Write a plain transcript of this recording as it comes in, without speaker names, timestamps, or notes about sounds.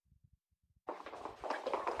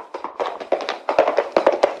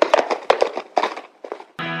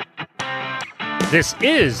This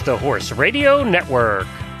is the Horse Radio Network.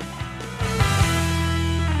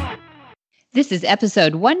 This is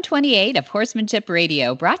episode 128 of Horsemanship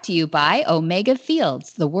Radio, brought to you by Omega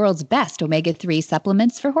Fields, the world's best omega-3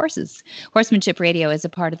 supplements for horses. Horsemanship Radio is a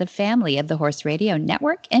part of the family of the Horse Radio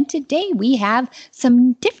Network, and today we have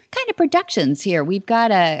some different kind of productions here. We've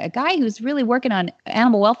got a guy who's really working on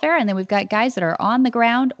animal welfare, and then we've got guys that are on the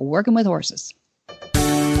ground working with horses.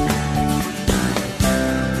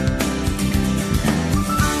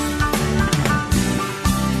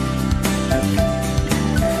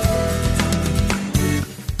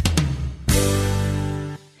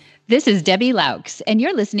 This is Debbie Laux, and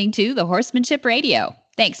you're listening to the Horsemanship Radio.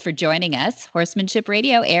 Thanks for joining us. Horsemanship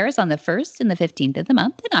Radio airs on the 1st and the 15th of the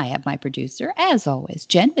month, and I have my producer, as always,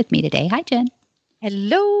 Jen, with me today. Hi, Jen.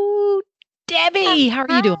 Hello, Debbie. How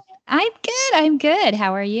are you doing? I'm good.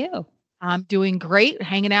 How are you? I'm doing great,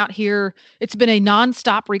 hanging out here. It's been a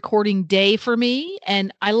nonstop recording day for me,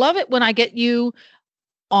 and I love it when I get you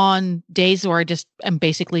on days where I just am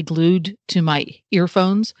basically glued to my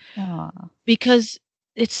earphones. Aww. Because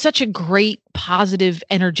it's such a great, positive,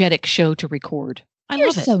 energetic show to record. You're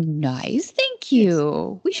love it. So nice. Thank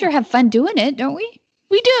you. We sure have fun doing it, don't we?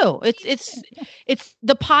 We do. It's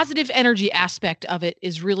the positive energy aspect of it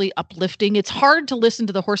is really uplifting. It's hard to listen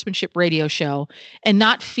to the Horsemanship Radio show and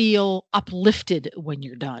not feel uplifted when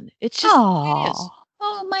you're done. It's just it is.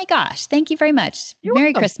 Oh my gosh. Thank you very much. You're Merry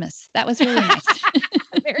welcome. Christmas. That was really nice.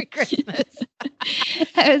 Merry Christmas.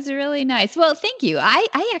 That was really nice. Well, thank you. I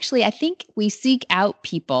think we seek out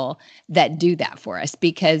people that do that for us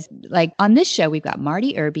because like on this show, we've got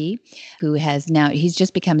Marty Irby, who he's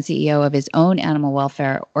just become CEO of his own animal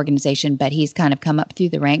welfare organization, but he's kind of come up through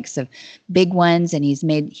the ranks of big ones and he's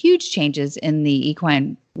made huge changes in the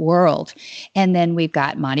equine world. And then we've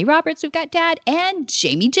got Monty Roberts, we've got Dad, and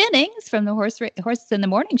Jamie Jennings from the Horses in the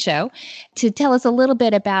Morning show to tell us a little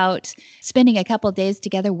bit about spending a couple of days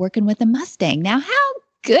together working with a Mustang. Now, how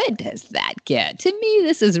good does that get? To me,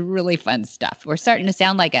 this is really fun stuff. We're starting to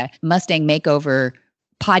sound like a Mustang makeover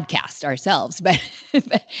podcast ourselves, but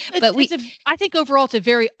I think overall it's a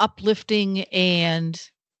very uplifting and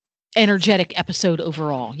energetic episode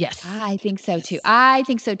overall. Yes. I think so too.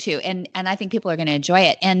 And I think people are going to enjoy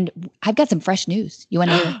it. And I've got some fresh news. You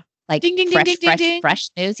want to like ding, ding, fresh, ding, fresh, ding, ding. fresh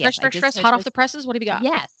news? Yes, fresh, hot off the presses. What have you got?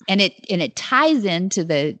 Yes. And it ties into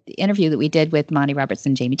the interview that we did with Monty Roberts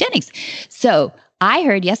and Jamie Jennings. So I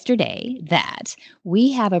heard yesterday that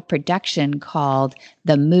we have a production called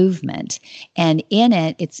The Movement, and in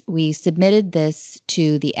it, we submitted this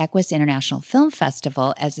to the Equus International Film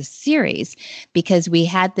Festival as a series because we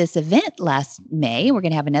had this event last May. We're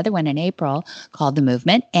going to have another one in April called The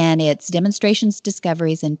Movement, and it's demonstrations,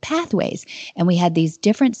 discoveries, and pathways. And we had these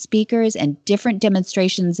different speakers and different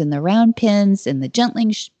demonstrations in the round pens and the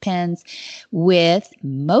gentling pens with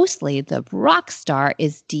mostly the rock star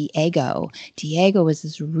is Diego. Diego was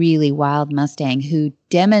this really wild Mustang who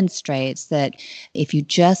demonstrates that if you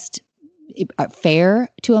just are fair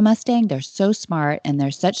to a Mustang, they're so smart and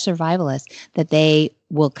they're such survivalists that they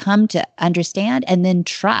will come to understand and then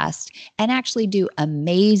trust and actually do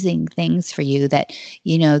amazing things for you that,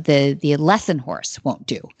 you know, the lesson horse won't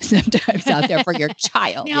do sometimes out there for your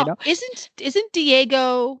child. Now, you know? Isn't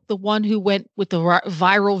Diego the one who went with the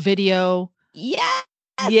viral video? Yeah.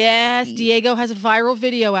 Yes, Diego has a viral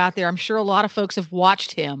video out there. I'm sure a lot of folks have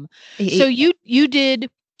watched him. So you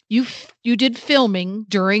did filming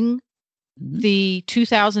during the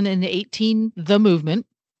 2018 The Movement.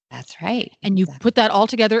 That's right. And you put that all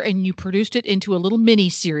together and you produced it into a little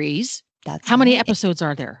mini series. How many episodes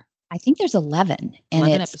are there? I think there's 11. And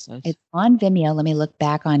 11 episodes. It's on Vimeo. Let me look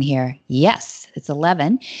back on here. Yes, it's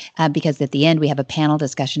 11 because at the end we have a panel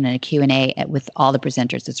discussion and a Q&A with all the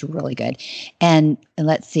presenters. It's really good. And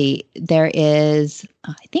let's see,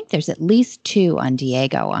 I think there's at least 2 on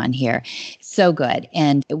Diego on here. So good.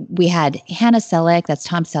 And we had Hannah Selleck, that's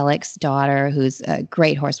Tom Selleck's daughter, who's a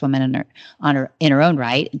great horsewoman in her own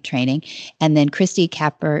right in training. And then Christy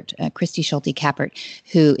Schulte Kappert,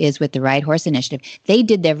 who is with the Ride Horse Initiative. They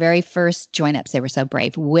did their very first join-ups. They were so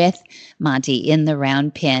brave with Monty in the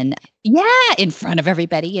round pen. Yeah, in front of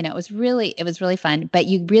everybody. You know, it was really fun. But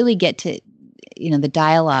you really get to, you know, the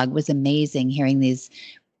dialogue was amazing hearing these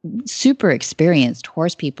super experienced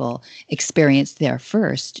horse people experience their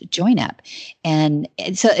first join up. And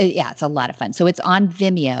so, it's a lot of fun. So it's on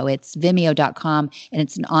Vimeo. It's vimeo.com and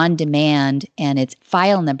it's an on demand and it's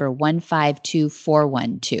file number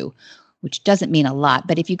 152412, which doesn't mean a lot.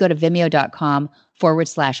 But if you go to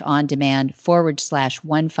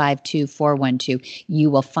vimeo.com/on-demand/152412, you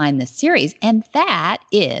will find the series. And that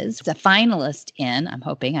is a finalist in, I'm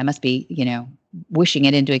hoping, I must be, wishing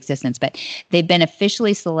it into existence. But they've been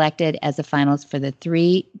officially selected as the finalists for the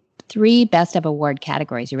three Best of Award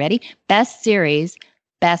categories. You ready? Best Series,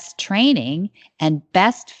 Best Training, and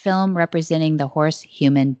Best Film representing the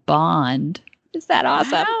horse-human bond. Is that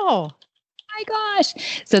awesome? Wow. My gosh.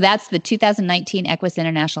 So that's the 2019 Equus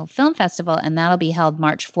International Film Festival, and that'll be held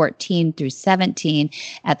March 14 through 17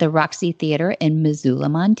 at the Roxy Theater in Missoula,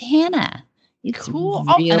 Montana. It's cool.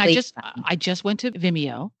 Really and fun. I just went to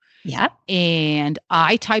Vimeo. Yeah. And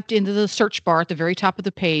I typed into the search bar at the very top of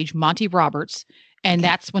the page, Monty Roberts, and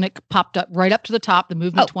that's when it popped up right up to the top, the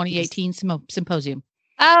Movement 2018 Symposium.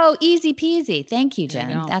 Oh, easy peasy. Thank you,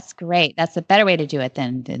 Jen. You That's great. That's a better way to do it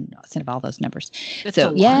than instead of all those numbers. That's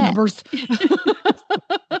a lot of numbers.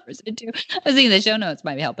 I was thinking the show notes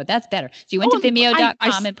might help, but that's better. So you went to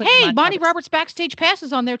Vimeo.com and put Monty Roberts Backstage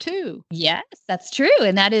Passes on there too. Yes, that's true.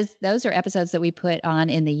 And those are episodes that we put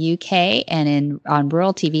on in the UK and on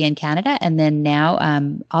rural TV in Canada. And then now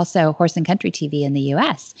also Horse and Country TV in the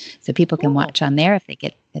US. So people can watch on there if they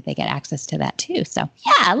get access to that too. So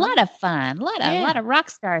yeah, a lot of fun, a lot of rock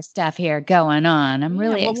star stuff here going on. I'm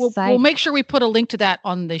really excited. We'll make sure we put a link to that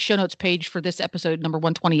on the show notes page for this episode number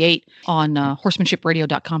 128 on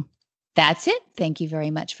horsemanshipradio.com. That's it. Thank you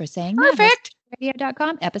very much for saying Perfect. that.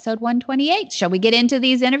 Radio.com, episode 128. Shall we get into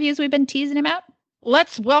these interviews we've been teasing about?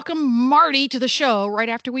 Let's welcome Marty to the show right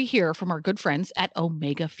after we hear from our good friends at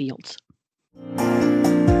Omega Fields.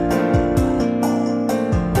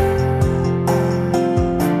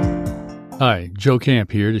 Hi, Joe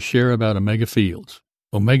Camp here to share about Omega Fields.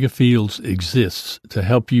 Omega Fields exists to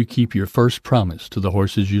help you keep your first promise to the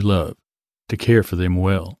horses you love, to care for them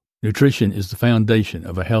well. Nutrition is the foundation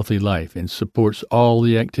of a healthy life and supports all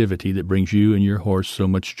the activity that brings you and your horse so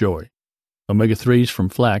much joy. Omega-3s from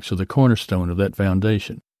flax are the cornerstone of that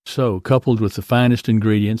foundation. So, coupled with the finest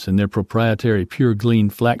ingredients in their proprietary Pure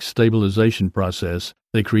Glean flax stabilization process,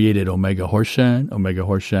 they created Omega Horse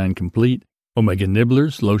Complete, Omega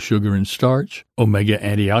Nibblers, low sugar and starch, Omega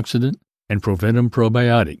Antioxidant, and Proventum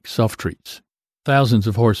Probiotic soft treats. Thousands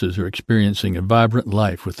of horses are experiencing a vibrant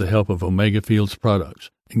life with the help of Omega Fields products,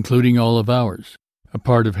 including all of ours, a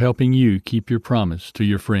part of helping you keep your promise to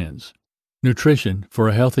your friends. Nutrition for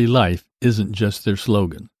a healthy life isn't just their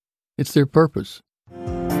slogan, it's their purpose.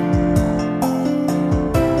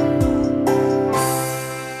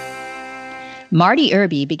 Marty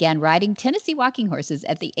Irby began riding Tennessee walking horses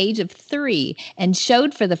at the age of 3 and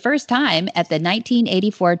showed for the first time at the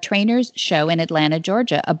 1984 Trainers Show in Atlanta,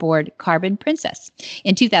 Georgia, aboard Carbon Princess.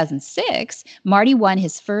 In 2006, Marty won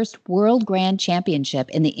his first World Grand Championship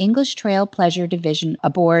in the English Trail Pleasure Division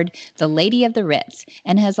aboard the Lady of the Ritz,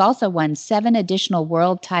 and has also won 7 additional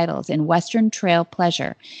world titles in Western Trail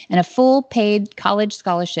Pleasure and a full paid college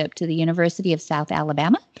scholarship to the University of South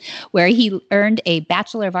Alabama, where he earned a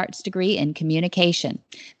Bachelor of Arts degree in communication.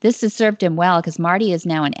 This has served him well because Marty is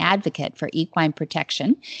now an advocate for equine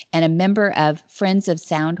protection and a member of Friends of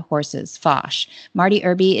Sound Horses, FOSH. Marty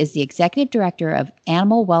Irby is the executive director of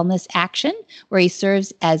Animal Wellness Action, where he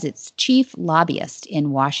serves as its chief lobbyist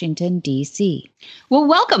in Washington, D.C. Well,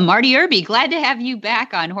 welcome, Marty Irby. Glad to have you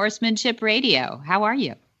back on Horsemanship Radio. How are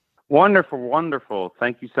you? Wonderful, wonderful.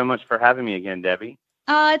 Thank you so much for having me again, Debbie.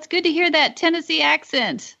 It's good to hear that Tennessee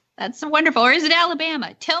accent. That's wonderful. Or is it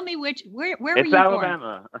Alabama? Tell me where were you born? It's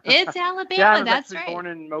Alabama. It's Alabama. Yeah, I was that's actually right. born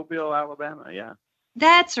in Mobile, Alabama. Yeah.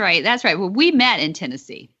 That's right. Well, we met in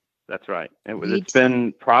Tennessee. That's right. It's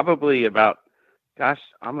been probably about,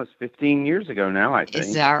 almost 15 years ago now, I think.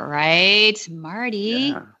 Is that right,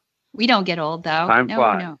 Marty? Yeah. We don't get old, though. Time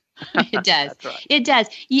flies. No. It does. That's right. It does.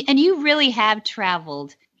 And you really have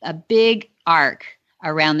traveled a big arc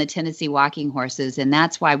around the Tennessee walking horses, and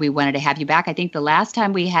that's why we wanted to have you back. I think the last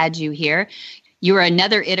time we had you here, you were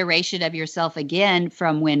another iteration of yourself again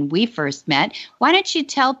from when we first met. Why don't you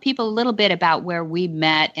tell people a little bit about where we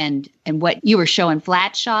met and what you were showing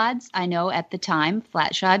flat shods, I know at the time,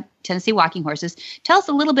 flat shod Tennessee walking horses. Tell us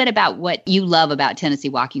a little bit about what you love about Tennessee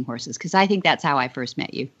walking horses, because I think that's how I first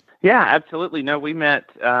met you. Yeah, absolutely. No, we met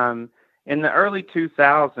in the early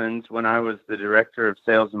 2000s when I was the director of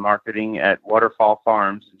sales and marketing at Waterfall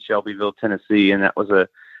Farms in Shelbyville, Tennessee, and that was a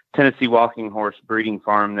Tennessee walking horse breeding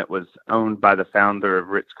farm that was owned by the founder of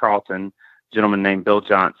Ritz-Carlton, a gentleman named Bill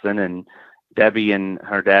Johnson. And Debbie and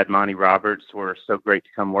her dad, Monty Roberts, were so great to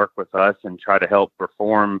come work with us and try to help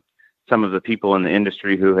reform some of the people in the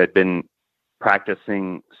industry who had been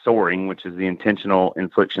practicing soring, which is the intentional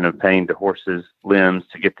infliction of pain to horses' limbs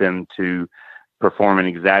to get them to perform an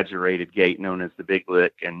exaggerated gait known as the big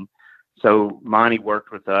lick. And so Monty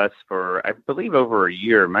worked with us for, I believe, over a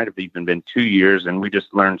year. It might have even been 2 years. And we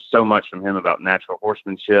just learned so much from him about natural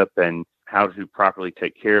horsemanship and how to properly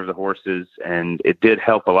take care of the horses. And it did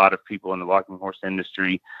help a lot of people in the walking horse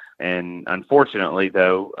industry. And unfortunately,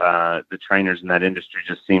 though, the trainers in that industry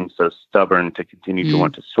just seem so stubborn to continue to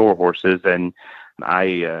want to store horses. And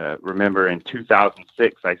I remember in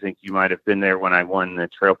 2006, I think you might have been there when I won the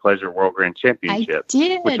Trail Pleasure World Grand Championship,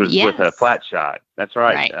 which was with a flat shod. That's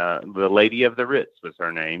right. The Lady of the Ritz was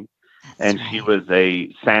her name. And she was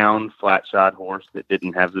a sound flat shod horse that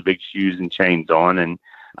didn't have the big shoes and chains on. And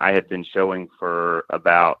I had been showing for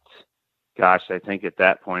about, I think at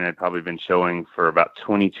that point I'd probably been showing for about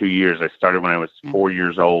 22 years. I started when I was 4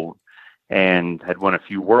 years old and had won a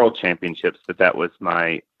few world championships, but that was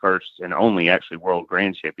my first and only actually world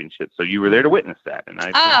grand championship. So you were there to witness that. And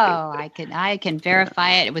I can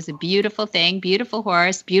verify it. It was a beautiful thing, beautiful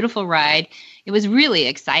horse, beautiful ride. It was really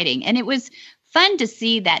exciting. And it was fun to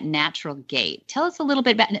see that natural gait. Tell us a little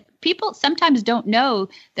bit about it. People sometimes don't know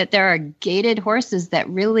that there are gaited horses that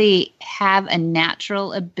really have a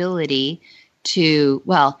natural ability to,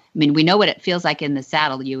 we know what it feels like in the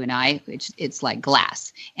saddle, you and I, it's like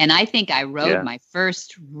glass. And I think I rode my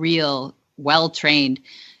first real well-trained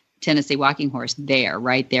Tennessee walking horse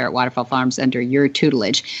right there at Waterfall Farms under your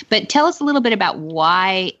tutelage. But tell us a little bit about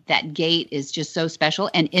why that gait is just so special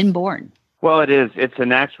and inborn. Well, it is. It's a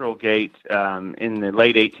natural gait. In the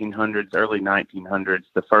late 1800s, early 1900s,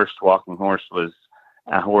 the first walking horse was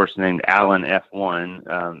a horse named Allen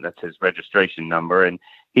F1. That's his registration number. And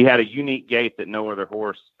he had a unique gait that no other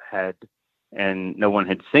horse had and no one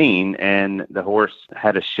had seen. And the horse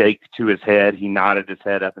had a shake to his head. He nodded his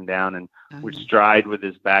head up and down and would stride with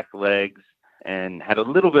his back legs and had a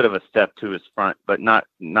little bit of a step to his front, but not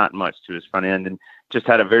much to his front end. And just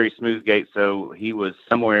had a very smooth gait, so he was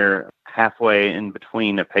somewhere halfway in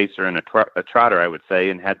between a pacer and a trotter, I would say,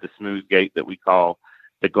 and had the smooth gait that we call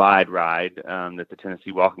the glide ride that the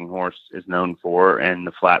Tennessee walking horse is known for, and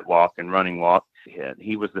the flat walk and running walk.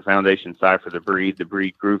 He was the foundation sire for the breed. The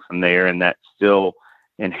breed grew from there, and that still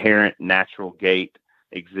inherent natural gait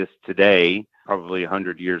exists today, probably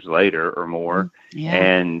 100 years later or more.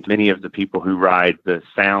 And many of the people who ride the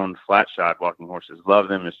sound flat shod walking horses love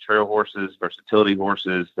them as trail horses, versatility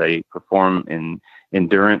horses. They perform in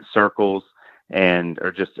endurance circles and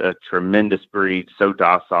are just a tremendous breed, so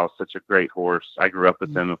docile, such a great horse. I grew up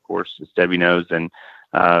with them, of course, as Debbie knows, and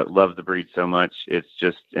love the breed so much. It's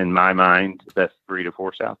just, in my mind, the best breed of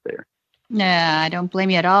horse out there. No, I don't blame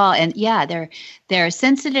you at all. And they're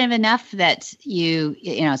sensitive enough that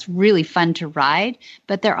it's really fun to ride,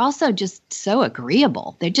 but they're also just so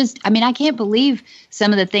agreeable. They're just, I can't believe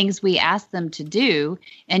some of the things we ask them to do,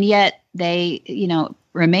 and yet they,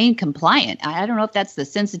 remain compliant. I don't know if that's the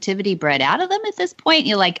sensitivity bred out of them at this point,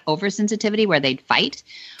 like oversensitivity where they'd fight,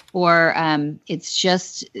 or it's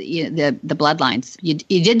just the bloodlines. You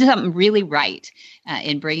did something really right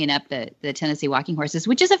in bringing up the Tennessee walking horses,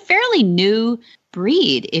 which is a fairly new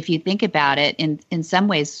breed if you think about it. In some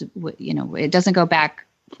ways, it doesn't go back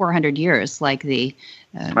 400 years like the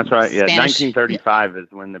that's right. Yeah, Spanish. 1935 is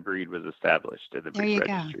when the breed was established at the breed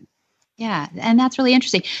registry. Go. Yeah, and that's really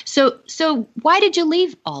interesting. So why did you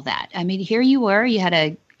leave all that? Here you were, you had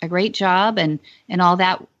a great job and all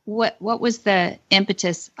that. What was the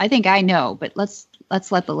impetus? I think I know, but let's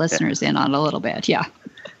let the listeners in on a little bit. Yeah.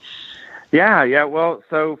 Yeah. Well,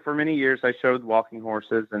 so for many years I showed walking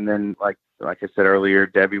horses, and then like I said earlier,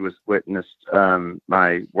 Debbie witnessed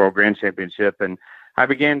my World Grand Championship, and I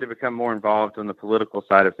began to become more involved on the political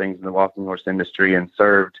side of things in the walking horse industry, and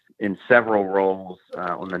served in several roles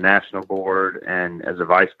on the national board and as a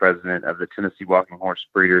vice president of the Tennessee Walking Horse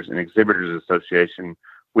Breeders and Exhibitors Association,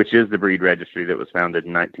 which is the breed registry that was founded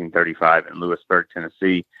in 1935 in Lewisburg,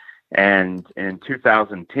 Tennessee. And in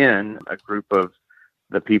 2010, a group of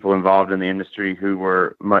the people involved in the industry who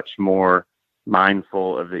were much more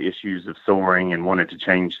mindful of the issues of soaring and wanted to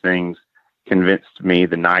change things convinced me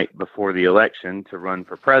the night before the election to run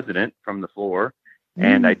for president from the floor.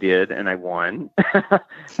 And I did, and I won.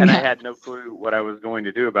 And I had no clue what I was going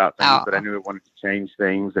to do about things, but I knew I wanted to change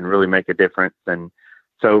things and really make a difference. And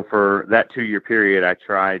so for that 2-year period, I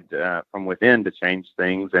tried from within to change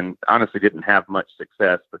things, and honestly didn't have much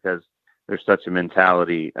success because there's such a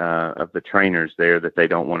mentality of the trainers there that they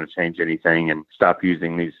don't want to change anything and stop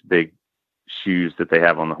using these big shoes that they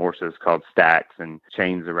have on the horses called stacks and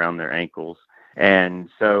chains around their ankles. And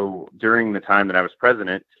so during the time that I was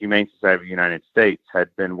president, Humane Society of the United States had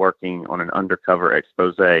been working on an undercover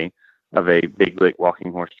expose of a big lick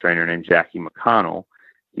walking horse trainer named Jackie McConnell.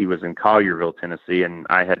 He was in Collierville, Tennessee, and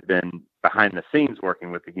I had been behind the scenes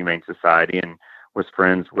working with the Humane Society and was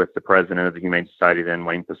friends with the president of the Humane Society then,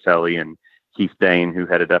 Wayne Pacelli, and Keith Dane, who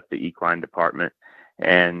headed up the equine department.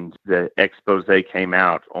 And the expose came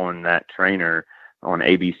out on that trainer on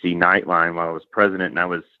ABC Nightline while I was president, and I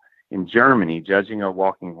was in Germany judging a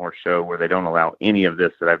walking horse show where they don't allow any of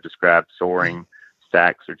this that I've described, soaring,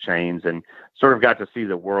 stacks, or chains, and sort of got to see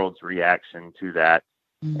the world's reaction to that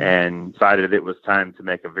and decided it was time to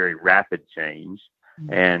make a very rapid change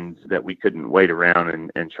and that we couldn't wait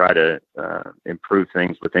around and try to improve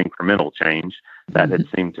things with incremental change. That had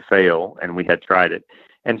seemed to fail, and we had tried it.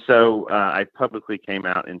 And so I publicly came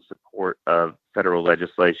out in support of federal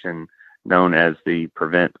legislation known as the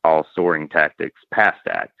Prevent All Soaring Tactics PAST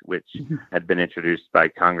Act, which had been introduced by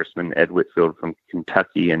Congressman Ed Whitfield from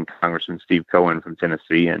Kentucky and Congressman Steve Cohen from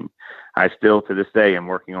Tennessee. And I still, to this day, am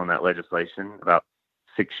working on that legislation about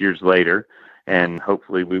 6 years later, and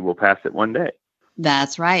hopefully we will pass it one day.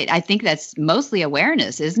 That's right. I think that's mostly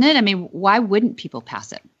awareness, isn't it? I mean, why wouldn't people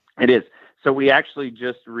pass it? It is. So we actually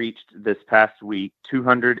just reached this past week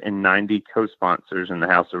 290 co-sponsors in the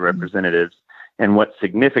House of Representatives. And what's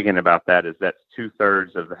significant about that is that's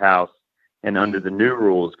 2/3 of the House. And under the new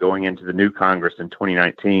rules going into the new Congress in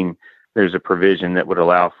 2019, there's a provision that would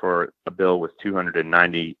allow for a bill with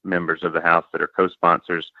 290 members of the House that are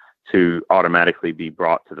co-sponsors to automatically be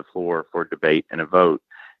brought to the floor for debate and a vote.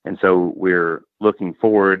 And so we're looking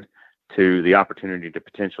forward to the opportunity to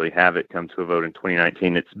potentially have it come to a vote in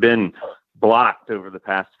 2019. It's been blocked over the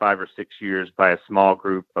past 5 or 6 years by a small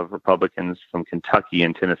group of Republicans from Kentucky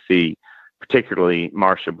and Tennessee, particularly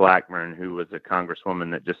Marsha Blackburn, who was a congresswoman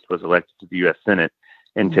that just was elected to the U.S. Senate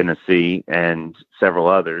in Tennessee, and several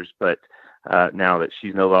others. But now that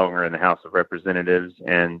she's no longer in the House of Representatives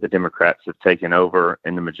and the Democrats have taken over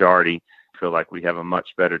in the majority, I feel like we have a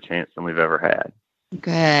much better chance than we've ever had.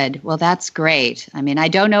 Good. Well, that's great. I mean, I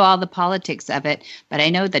don't know all the politics of it, but I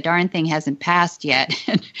know the darn thing hasn't passed yet,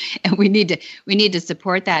 and we need to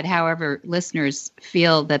support that. However, listeners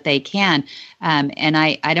feel that they can, and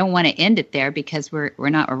I don't want to end it there because we're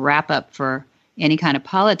not a wrap up for any kind of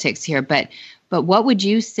politics here. But what would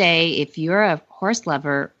you say if you're a horse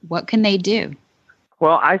lover? What can they do?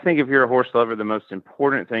 Well, I think if you're a horse lover, the most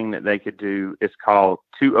important thing that they could do is call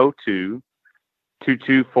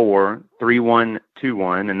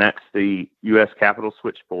 202-224-3121, and that's the U.S. Capitol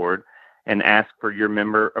Switchboard, and ask for your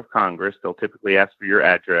member of Congress. They'll typically ask for your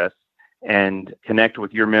address, and connect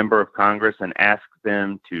with your member of Congress and ask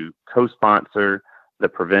them to co-sponsor the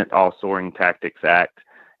Prevent All Soaring Tactics Act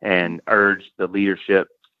and urge the leadership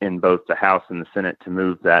in both the House and the Senate to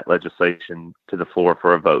move that legislation to the floor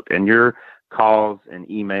for a vote. And your calls and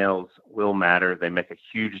emails will matter. They make a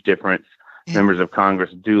huge difference. Members of Congress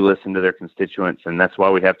do listen to their constituents, and that's why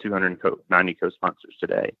we have 290 co-sponsors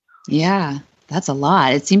today. Yeah, that's a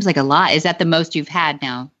lot. It seems like a lot. Is that the most you've had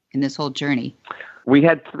now in this whole journey? We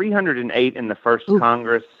had 308 in the first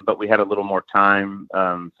Congress, but we had a little more time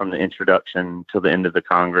from the introduction till the end of the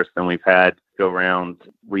Congress than we've had go round.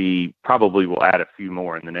 We probably will add a few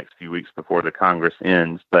more in the next few weeks before the Congress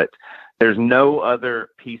ends, but there's no other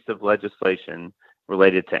piece of legislation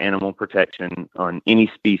related to animal protection on any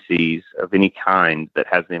species of any kind that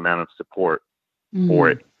has the amount of support for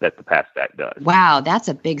it that the PAST Act does. Wow, that's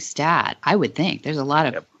a big stat. I would think there's a lot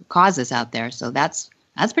of causes out there, so that's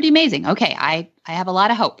pretty amazing. Okay, I have a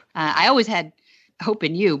lot of hope. I always had hope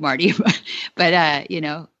in you, Marty, but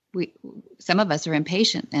some of us are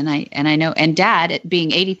impatient, and I know. And Dad, at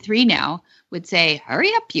being 83 now, would say,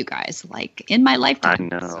 "Hurry up, you guys!" Like in my lifetime.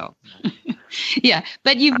 I know. So. Yeah,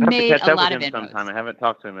 but you've made a lot of inroads. Sometime. I haven't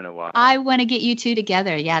talked to him in a while. I want to get you two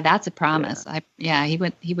together. Yeah, that's a promise. Yeah.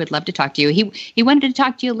 He would love to talk to you. He wanted to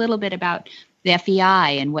talk to you a little bit about the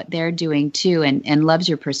FEI and what they're doing too, and loves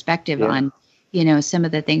your perspective on some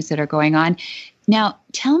of the things that are going on. Now,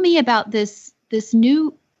 tell me about this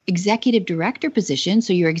new executive director position.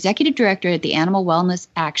 So you're executive director at the Animal Wellness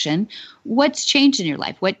Action. What's changed in your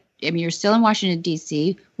life? You're still in Washington,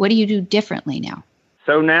 D.C. What do you do differently now?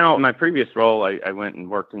 So now, in my previous role, I went and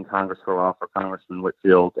worked in Congress for a while for Congressman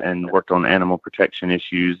Whitfield and worked on animal protection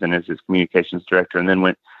issues and as his communications director, and then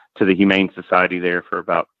went to the Humane Society there for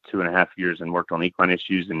about 2.5 years and worked on equine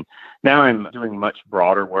issues. And now I'm doing much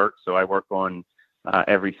broader work. So I work on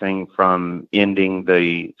everything from ending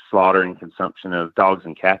the slaughter and consumption of dogs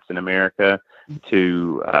and cats in America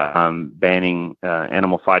to banning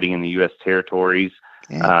animal fighting in the U.S. territories.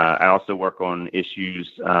 I also work on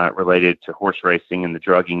issues related to horse racing and the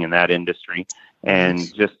drugging in that industry.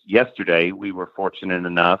 And just yesterday, we were fortunate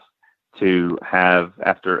enough to have,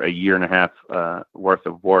 after 1.5 years worth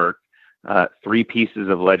of work, 3 pieces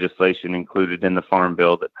of legislation included in the Farm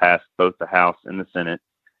Bill that passed both the House and the Senate.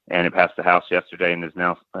 And it passed the House yesterday and is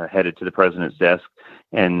now headed to the president's desk.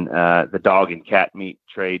 And the Dog and Cat Meat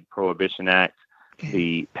Trade Prohibition Act,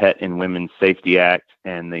 the Pet and Women's Safety Act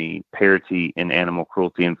and the Parity in Animal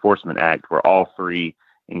Cruelty Enforcement Act were all three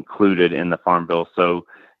included in the Farm Bill. So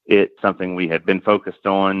it's something we have been focused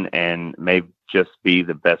on and may just be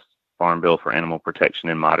the best farm bill for animal protection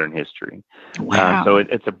in modern history. Wow. So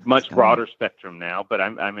it's a much broader spectrum now, but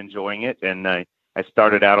I'm enjoying it. And I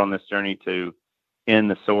started out on this journey to end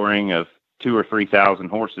the soaring of 2,000 or 3,000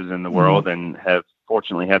 horses in the world, and have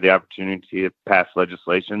fortunately had the opportunity to pass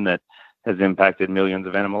legislation that has impacted millions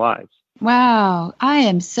of animal lives. Wow. I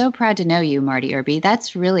am so proud to know you, Marty Irby.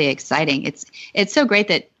 That's really exciting. It's so great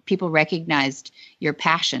that people recognized your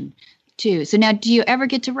passion too. So now, do you ever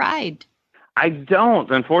get to ride? I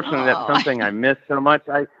don't. Unfortunately, that's something I miss so much.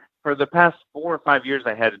 For the past 4 or 5 years,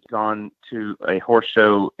 I had gone to a horse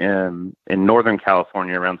show in Northern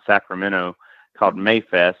California around Sacramento called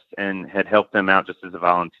Mayfest, and had helped them out just as a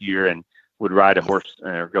volunteer, and would ride a horse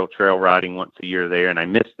or go trail riding once a year there. And I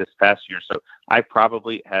missed this past year. So I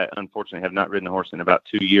probably unfortunately have not ridden a horse in about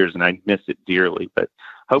 2 years, and I miss it dearly, but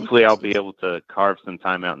hopefully I'll be able to carve some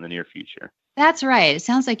time out in the near future. That's right. It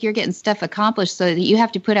sounds like you're getting stuff accomplished so that you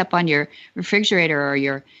have to put up on your refrigerator or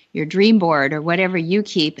your dream board or whatever you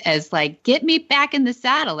keep as like, get me back in the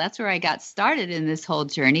saddle. That's where I got started in this whole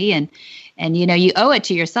journey. And you owe it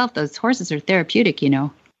to yourself. Those horses are therapeutic,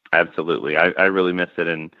 Absolutely. I really miss it,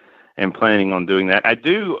 and planning on doing that. I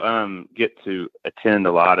do get to attend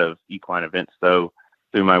a lot of equine events, though,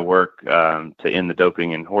 through my work to end the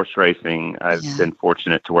doping in horse racing. I've been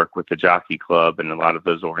fortunate to work with the Jockey Club and a lot of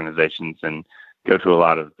those organizations, and go to a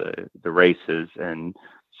lot of the races and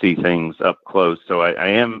see things up close. So I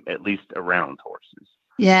am at least around horses.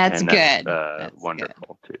 Yeah, it's good. That's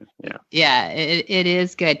wonderful good. too. Yeah. Yeah, it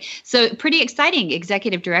is good. So pretty exciting.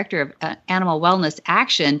 Executive Director of Animal Wellness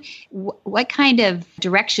Action. What kind of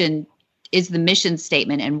direction is the mission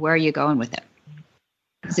statement, and where are you going with it?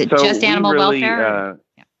 Is it just animal welfare?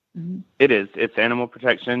 It is. It's animal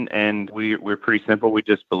protection, and we're pretty simple. We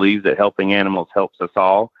just believe that helping animals helps us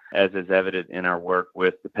all, as is evident in our work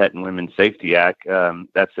with the Pet and Women's Safety Act.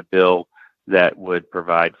 That's a bill that would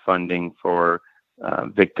provide funding for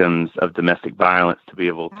victims of domestic violence to be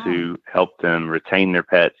able to help them retain their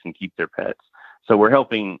pets and keep their pets. So we're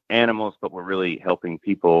helping animals, but we're really helping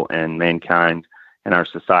people and mankind and our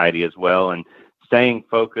society as well. And staying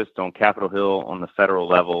focused on Capitol Hill on the federal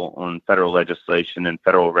level, on federal legislation and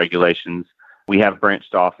federal regulations. We have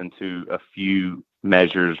branched off into a few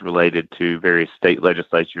measures related to various state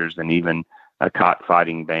legislatures, and even a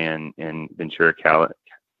cockfighting ban in Ventura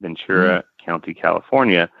County,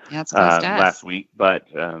 California last week, but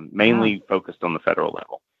mainly focused on the federal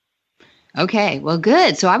level. Okay, well,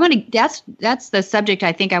 good. So that's the subject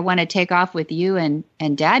I think I want to take off with you and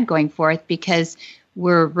Dad going forth, because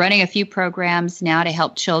we're running a few programs now to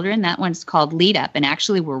help children. That one's called Lead Up. And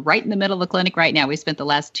actually, we're right in the middle of the clinic right now. We spent the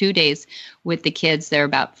last 2 days with the kids. They're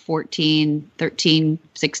about 14, 13,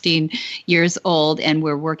 16 years old. And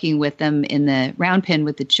we're working with them in the round pen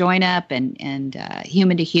with the join up and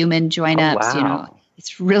human to human join ups. Wow.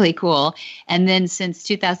 It's really cool. And then since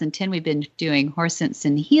 2010, we've been doing Horse Sense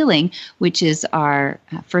and Healing, which is our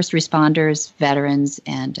first responders, veterans,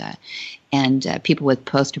 and people with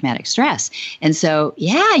post-traumatic stress. And so,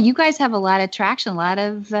 you guys have a lot of traction, a lot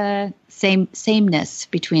of sameness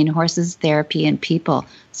between horses, therapy, and people.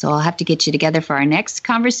 So I'll have to get you together for our next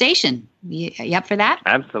conversation. You up for that?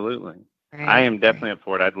 Absolutely. Right. I am definitely up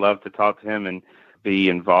for it. I'd love to talk to him and be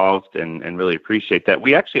involved and really appreciate that.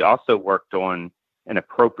 We actually also worked on an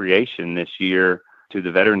appropriation this year to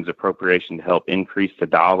the Veterans Appropriation to help increase the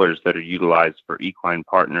dollars that are utilized for equine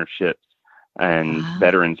partnerships and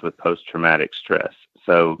veterans with post-traumatic stress.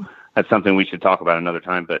 So that's something we should talk about another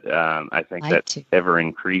time, but I think that's ever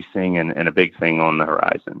increasing and a big thing on the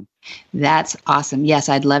horizon. That's awesome. Yes,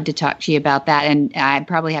 I'd love to talk to you about that. And I'd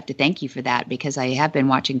probably have to thank you for that, because I have been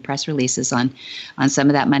watching press releases on some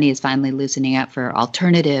of that money is finally loosening up for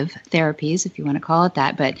alternative therapies, if you want to call it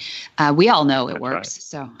that. But we all know it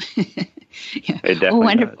works. Right. So it definitely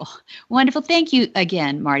wonderful. does. Wonderful. Thank you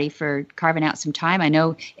again, Marty, for carving out some time. I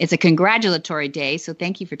know it's a congratulatory day, so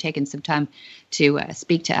thank you for taking some time to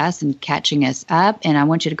speak to us and catching us up. And I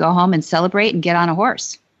want you to go home and celebrate and get on a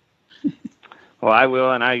horse. Well, I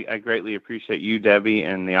will, and I greatly appreciate you, Debbie,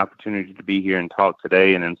 and the opportunity to be here and talk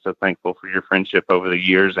today, and I'm so thankful for your friendship over the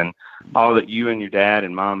years and all that you and your dad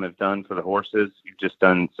and mom have done for the horses. You've just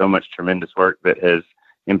done so much tremendous work that has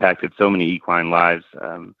impacted so many equine lives.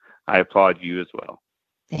 I applaud you as well.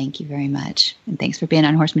 Thank you very much, and thanks for being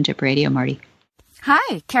on Horsemanship Radio, Marty.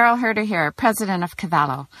 Hi, Carol Herder here, president of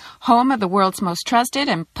Cavallo, home of the world's most trusted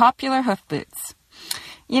and popular hoof boots.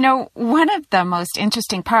 You know, one of the most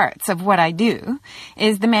interesting parts of what I do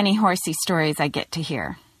is the many horsey stories I get to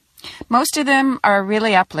hear. Most of them are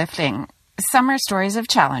really uplifting. Some are stories of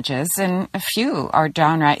challenges, and a few are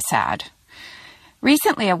downright sad.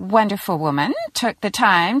 Recently, a wonderful woman took the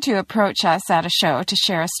time to approach us at a show to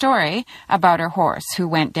share a story about her horse who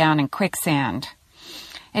went down in quicksand.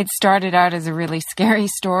 It started out as a really scary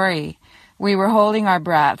story. We were holding our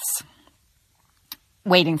breaths,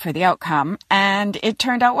 waiting for the outcome, and it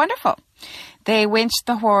turned out wonderful. They winched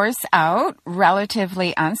the horse out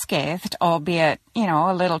relatively unscathed, albeit,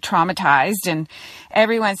 a little traumatized, and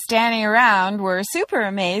everyone standing around were super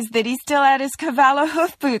amazed that he still had his Cavallo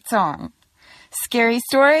hoof boots on. Scary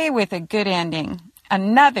story with a good ending.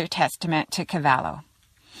 Another testament to Cavallo.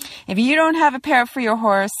 If you don't have a pair for your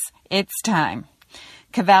horse, it's time.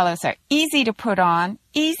 Cavallos are easy to put on,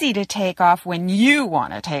 easy to take off when you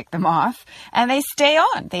want to take them off, and they stay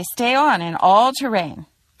on. They stay on in all terrain.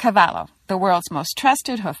 Cavallo, the world's most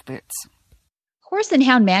trusted hoof boots. Horse and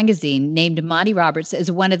Hound magazine named Monty Roberts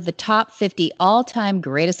as one of the top 50 all-time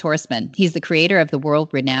greatest horsemen. He's the creator of the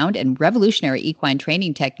world-renowned and revolutionary equine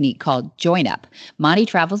training technique called Join Up. Monty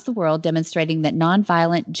travels the world demonstrating that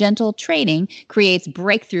nonviolent, gentle training creates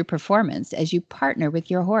breakthrough performance as you partner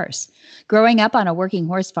with your horse. Growing up on a working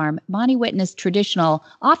horse farm, Monty witnessed traditional,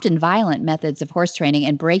 often violent methods of horse training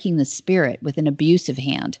and breaking the spirit with an abusive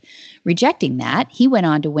hand. Rejecting that, he went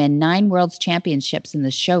on to win 9 world championships in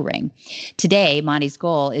the show ring. Today, Monty's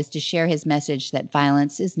goal is to share his message that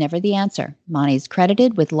violence is never the answer. Monty is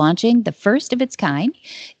credited with launching the first of its kind,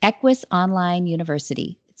 Equus Online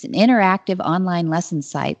University. It's an interactive online lesson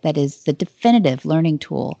site that is the definitive learning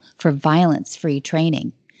tool for violence-free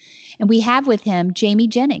training. And we have with him Jamie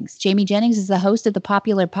Jennings. Jamie Jennings is the host of the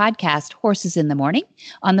popular podcast Horses in the Morning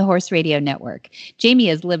on the Horse Radio Network. Jamie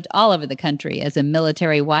has lived all over the country as a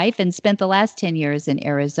military wife and spent the last 10 years in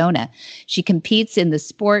Arizona. She competes in the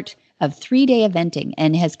sport of 3-day eventing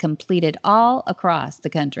and has completed all across the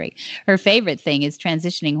country. Her favorite thing is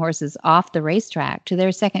transitioning horses off the racetrack to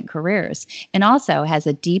their second careers, and also has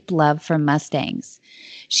a deep love for Mustangs.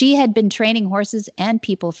 She had been training horses and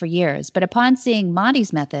people for years, but upon seeing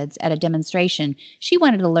Monty's methods at a demonstration, she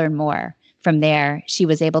wanted to learn more. From there, she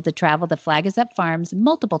was able to travel to Flag Is Up Farms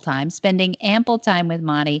multiple times, spending ample time with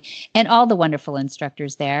Monty and all the wonderful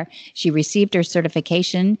instructors there. She received her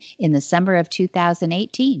certification in the summer of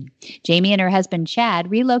 2018. Jamie and her husband, Chad,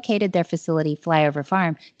 relocated their facility, Flyover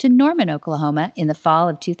Farm, to Norman, Oklahoma in the fall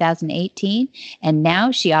of 2018, and now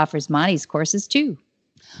she offers Monty's courses too.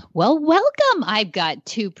 Well, welcome. I've got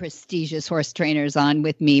 2 prestigious horse trainers on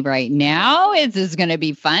with me right now. This is going to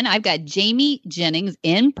be fun. I've got Jamie Jennings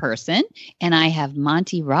in person, and I have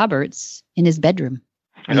Monty Roberts in his bedroom.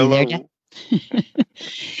 Hello.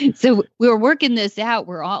 So we were working this out.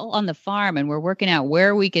 We're all on the farm, and we're working out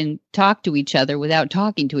where we can talk to each other without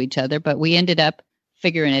talking to each other, but we ended up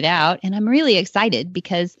figuring it out, and I'm really excited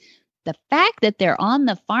because the fact that they're on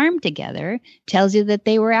the farm together tells you that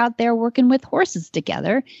they were out there working with horses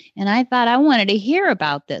together. And I thought I wanted to hear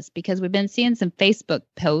about this because we've been seeing some Facebook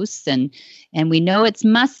posts and we know it's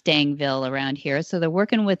Mustangville around here. So they're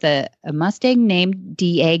working with a Mustang named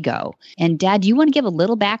Diego. And Dad, do you want to give a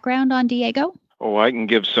little background on Diego? Oh, I can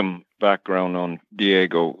give some background on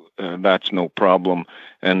Diego. That's no problem.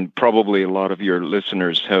 And probably a lot of your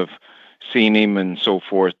listeners have seen him and so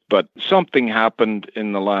forth, but something happened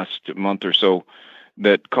in the last month or so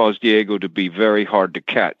that caused Diego to be very hard to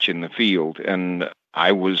catch in the field. And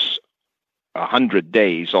I was 100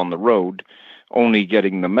 days on the road only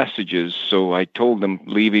getting the messages, so I told them,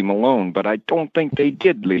 leave him alone. But I don't think they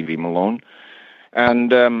did leave him alone.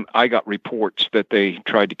 And I got reports that they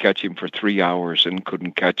tried to catch him for 3 hours and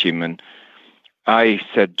couldn't catch him. And I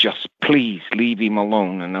said, just please leave him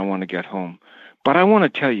alone, and I want to get home. But I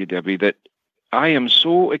want to tell you, Debbie, that I am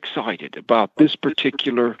so excited about this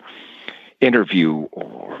particular interview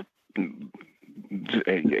or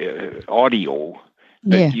audio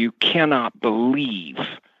that you cannot believe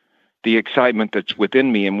the excitement that's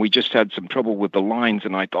within me. And we just had some trouble with the lines,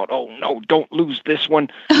 and I thought, oh, no, don't lose this one.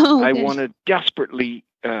 I want to desperately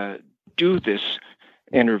do this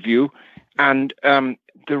interview. And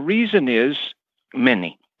the reason is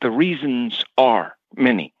many. The reasons are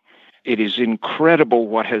many. It is incredible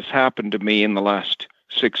what has happened to me in the last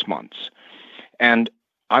 6 months. And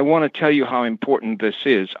I want to tell you how important this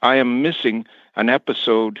is. I am missing an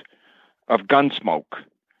episode of Gunsmoke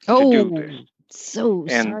to do this. So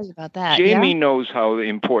sorry about that. Jamie knows how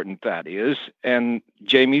important that is, and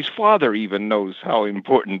Jamie's father even knows how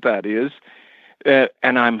important that is.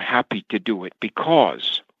 And I'm happy to do it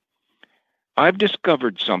because I've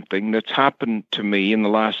discovered something that's happened to me in the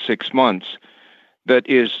last 6 months that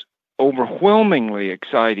is overwhelmingly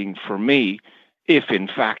exciting for me, if in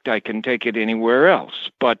fact I can take it anywhere else.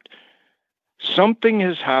 But something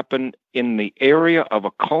has happened in the area of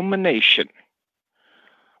a culmination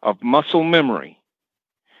of muscle memory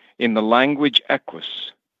in the language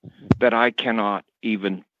equus that I cannot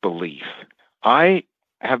even believe. I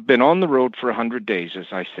have been on the road for 100 days, as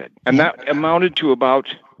I said, and that amounted to about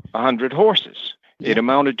 100 horses. It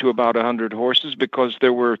amounted to about 100 horses because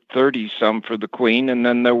there were 30-some for the Queen, and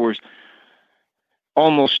then there was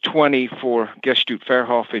almost 20 for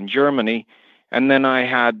Gestüt-Verhof in Germany, and then I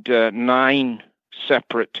had 9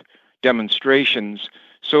 separate demonstrations.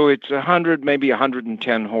 So it's 100, maybe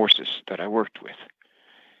 110 horses that I worked with.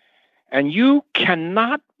 And you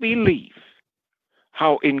cannot believe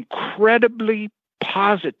how incredibly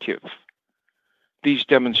positive these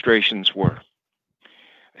demonstrations were.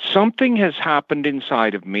 Something has happened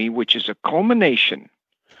inside of me, which is a culmination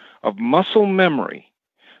of muscle memory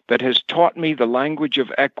that has taught me the language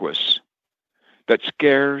of equus that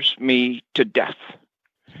scares me to death.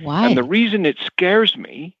 Why? And the reason it scares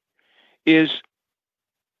me is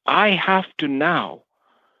I have to now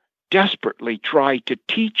desperately try to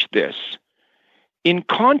teach this in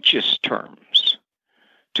conscious terms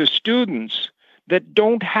to students that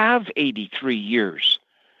don't have 83 years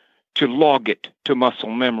to log it to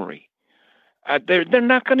muscle memory. They're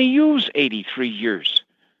not going to use 83 years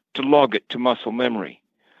to log it to muscle memory.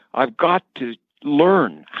 I've got to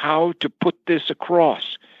learn how to put this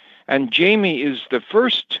across. And Jamie is the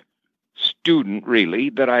first student, really,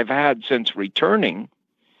 that I've had since returning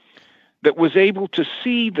that was able to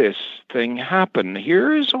see this thing happen.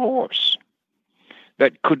 Here is a horse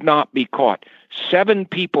that could not be caught. 7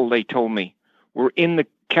 people, they told me, were in the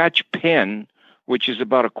catch pen, which is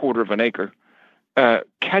about a quarter of an acre,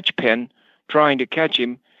 catch pen, trying to catch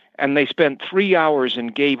him, and they spent 3 hours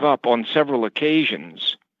and gave up on several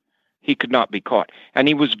occasions. He could not be caught. And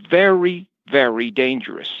he was very, very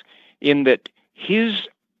dangerous in that his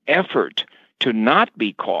effort to not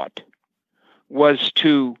be caught was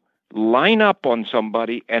to line up on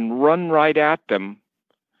somebody and run right at them,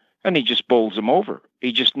 and he just bowls them over.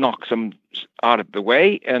 He just knocks them out of the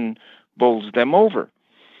way and bowls them over.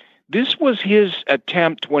 This was his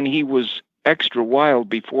attempt when he was extra wild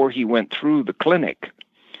before he went through the clinic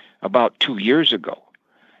about 2 years ago.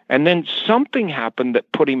 And then something happened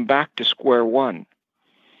that put him back to square one.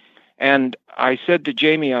 And I said to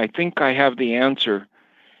Jamie, I think I have the answer.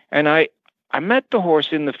 And I met the horse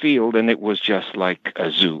in the field, and it was just like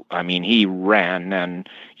a zoo. I mean, he ran, and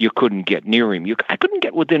you couldn't get near him. I couldn't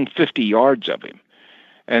get within 50 yards of him.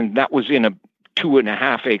 And that was in a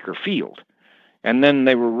 2.5 acre field. And then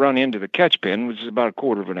they were run into the catch pen, which is about a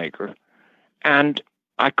quarter of an acre. And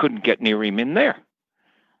I couldn't get near him in there.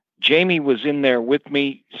 Jamie was in there with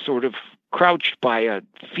me, sort of crouched by a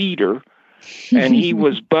feeder, and he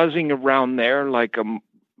was buzzing around there like a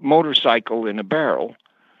motorcycle in a barrel,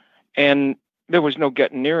 and there was no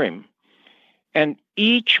getting near him. And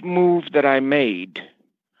each move that I made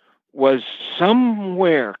was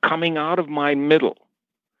somewhere coming out of my middle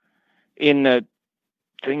in a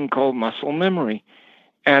thing called muscle memory.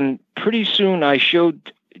 And pretty soon I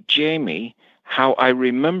showed Jamie how I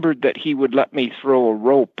remembered that he would let me throw a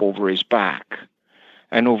rope over his back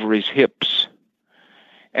and over his hips.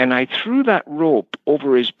 And I threw that rope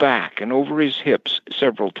over his back and over his hips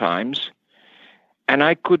several times, and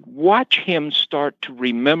I could watch him start to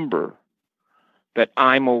remember that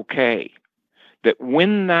I'm okay, that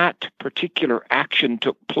when that particular action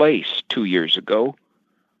took place 2 years ago,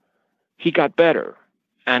 he got better,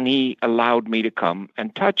 and he allowed me to come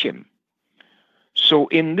and touch him. So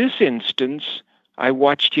in this instance, I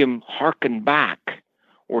watched him hearken back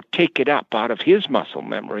or take it up out of his muscle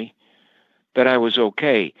memory that I was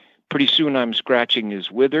okay. Pretty soon I'm scratching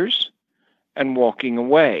his withers and walking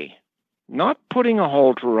away, not putting a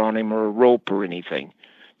halter on him or a rope or anything,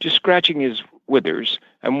 just scratching his withers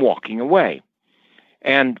and walking away.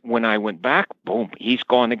 And when I went back, boom, he's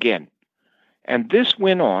gone again. And this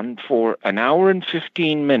went on for 1 hour and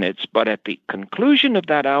 15 minutes, but at the conclusion of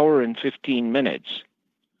that 1 hour and 15 minutes,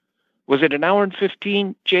 was it 1 hour and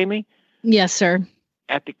 15, Jamie? Yes, sir.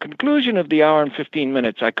 At the conclusion of the 1 hour and 15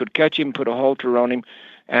 minutes, I could catch him, put a halter on him,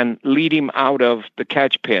 and lead him out of the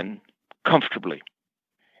catch pen comfortably.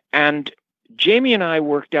 And Jamie and I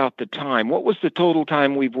worked out the time. What was the total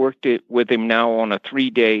time we've worked it with him now on a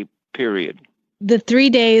 3-day period? The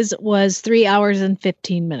 3 days was 3 hours and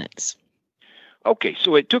 15 minutes. Okay,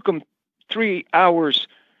 so it took them 3 hours,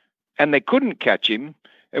 and they couldn't catch him,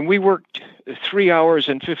 and we worked 3 hours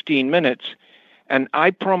and 15 minutes, and I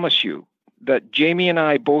promise you that Jamie and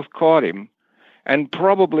I both caught him, and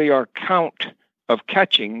probably our count of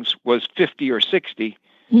catchings was 50 or 60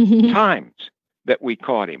 times that we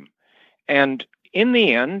caught him. And in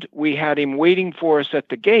the end, we had him waiting for us at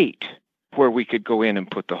the gate where we could go in and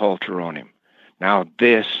put the halter on him. Now,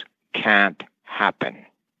 this can't happen,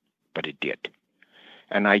 but it did.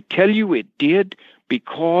 And I tell you it did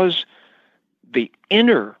because the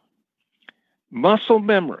inner muscle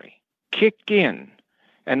memory kicked in,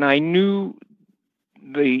 and I knew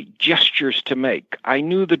the gestures to make. I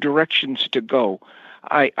knew the directions to go.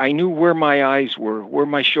 I knew where my eyes were, where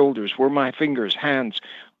my shoulders, where my fingers, hands,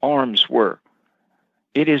 arms were.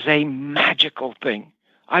 It is a magical thing.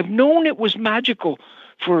 I've known it was magical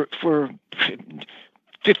for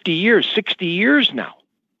 50 years, 60 years now.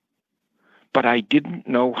 But I didn't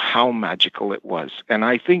know how magical it was. And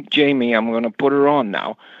I think, Jamie, I'm going to put her on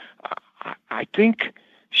now. I think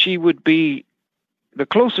she would be the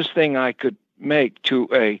closest thing I could make to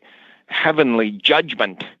a heavenly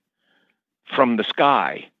judgment from the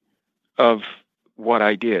sky of what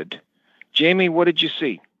I did. Jamie, what did you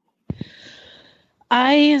see?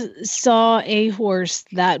 I saw a horse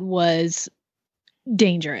that was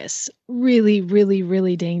dangerous, really, really,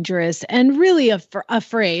 really dangerous, and really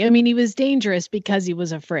afraid. I mean, he was dangerous because he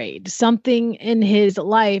was afraid. Something in his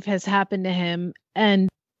life has happened to him, and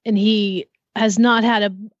he has not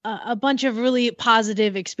had a bunch of really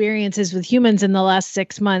positive experiences with humans in the last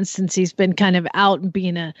 6 months since he's been kind of out and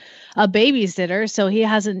being a babysitter. So he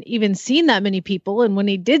hasn't even seen that many people. And when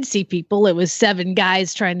he did see people, it was 7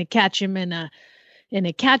 guys trying to catch him in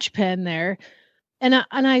a catch pen there. And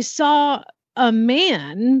I saw a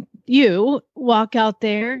man, you, walk out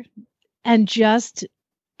there and just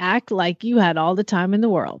act like you had all the time in the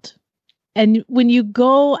world. And when you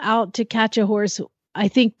go out to catch a horse, I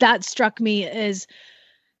think that struck me as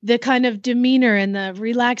the kind of demeanor and the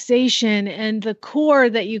relaxation and the core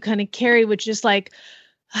that you kind of carry, which is like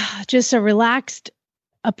just a relaxed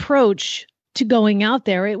approach to going out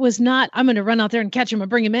there. It was not, I'm going to run out there and catch him and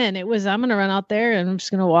bring him in. It was, I'm going to run out there and I'm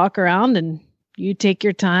just going to walk around and you take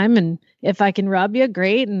your time. And if I can rub you,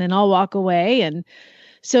 great. And then I'll walk away. And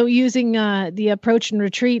so using the approach and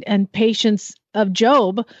retreat and patience of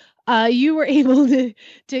Job, you were able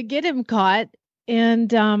to get him caught. And,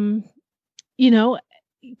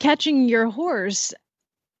 catching your horse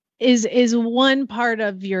is one part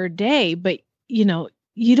of your day, but,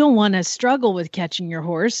 you don't want to struggle with catching your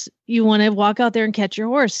horse. You want to walk out there and catch your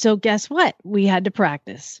horse. So guess what? We had to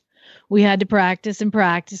practice. We had to practice and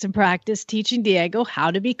practice and practice teaching Diego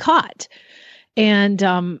how to be caught.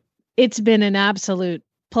 And it's been an absolute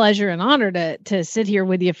pleasure and honor to sit here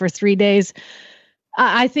with you for 3 days.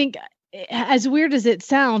 I think, as weird as it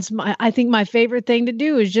sounds, I think my favorite thing to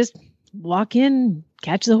do is just walk in,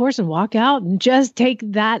 catch the horse and walk out, and just take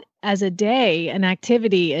that as a day. An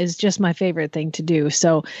activity is just my favorite thing to do.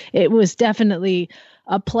 So it was definitely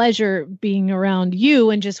a pleasure being around you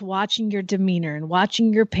and just watching your demeanor and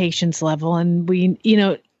watching your patience level. And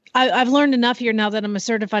I've learned enough here now that I'm a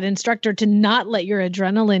certified instructor to not let your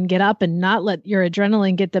adrenaline get up and not let your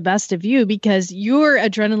adrenaline get the best of you, because your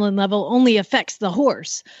adrenaline level only affects the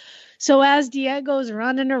horse. So as Diego's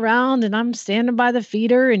running around and I'm standing by the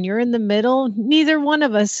feeder and you're in the middle, neither one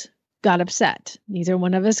of us got upset. Neither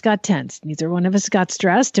one of us got tense. Neither one of us got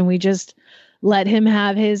stressed. And we just let him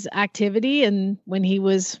have his activity. And when he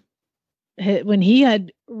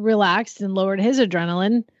had relaxed and lowered his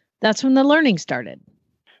adrenaline, that's when the learning started.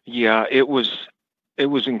 Yeah, it was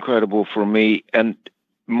incredible for me. And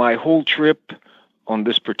my whole trip on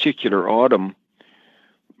this particular autumn,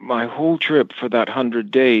 my whole trip for that 100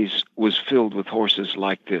 days was filled with horses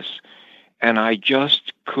like this. And I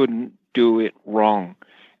just couldn't do it wrong.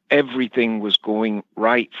 Everything was going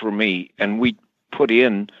right for me. And we put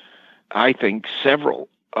in, I think, several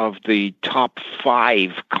of the top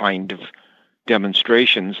 5 kind of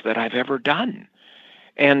demonstrations that I've ever done.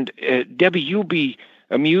 And Debbie, you'll be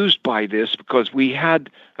amused by this because we had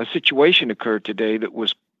a situation occur today that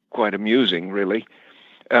was quite amusing, really.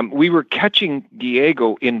 We were catching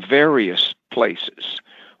Diego in various places,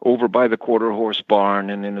 over by the quarter horse barn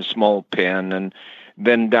and in a small pen, and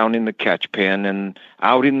then down in the catch pen and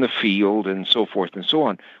out in the field and so forth and so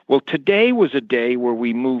on. Well, today was a day where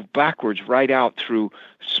we moved backwards right out through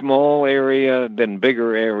small area, then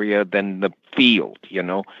bigger area, then the field,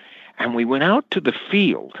 and we went out to the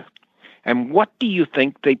field. And what do you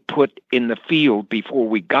think they put in the field before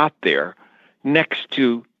we got there next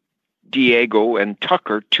to Diego and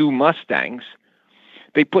Tucker, 2 Mustangs?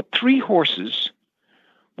 They put 3 horses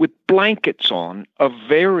with blankets on of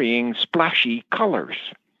varying splashy colors.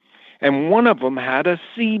 And one of them had a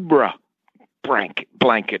zebra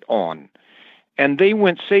blanket on. And they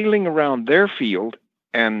went sailing around their field,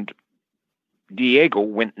 and Diego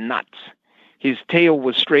went nuts. His tail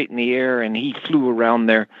was straight in the air, and he flew around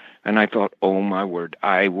there. And I thought, oh, my word,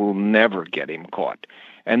 I will never get him caught.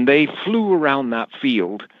 And they flew around that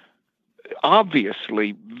field,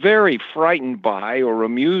 obviously very frightened by or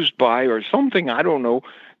amused by or something, I don't know,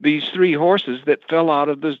 these three horses that fell out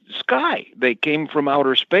of the sky. They came from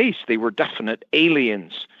outer space. They were definite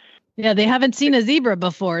aliens. Yeah, they haven't seen a zebra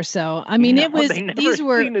before, so I mean, it was these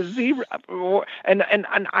were seen a zebra before. And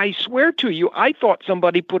I swear to you, I thought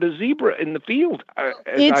somebody put a zebra in the field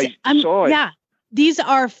as I saw it. Yeah, these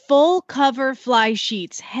are full cover fly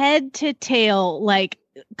sheets, head to tail, like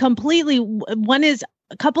completely. One is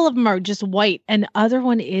a couple of them are just white, and the other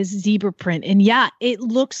one is zebra print. And yeah, it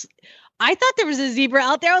looks. I thought there was a zebra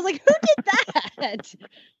out there. I was like, who did that?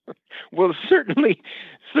 Well,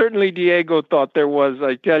 certainly Diego thought there was,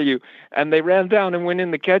 I tell you. And they ran down and went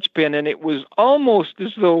in the catch pen, and it was almost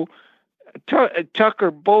as though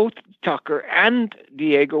both Tucker and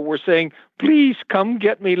Diego were saying, please come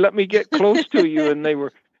get me, let me get close to you. And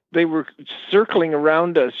they were circling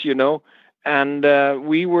around us, you know, and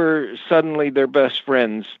we were suddenly their best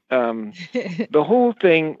friends. The whole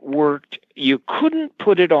thing worked. You couldn't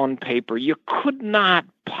put it on paper. You could not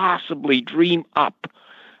possibly dream up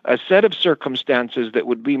a set of circumstances that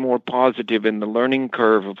would be more positive in the learning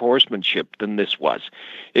curve of horsemanship than this was.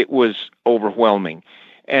 It was overwhelming.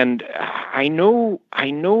 And I know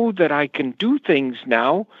that I can do things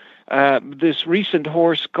now. This recent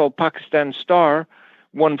horse called Pakistan Star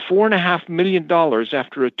won $4.5 million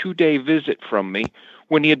after a 2-day visit from me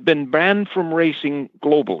when he had been banned from racing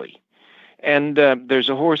globally. And there's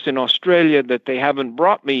a horse in Australia that they haven't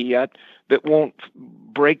brought me yet that won't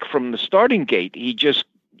break from the starting gate. He just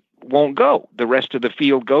won't go. The rest of the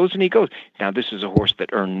field goes, and he goes. Now, this is a horse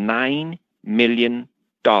that earned $9 million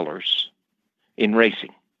in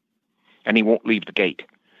racing, and he won't leave the gate.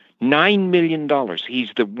 $9 million.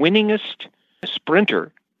 He's the winningest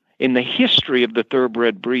sprinter in the history of the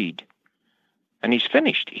thoroughbred breed. And he's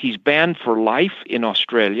finished. He's banned for life in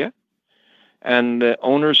Australia, and the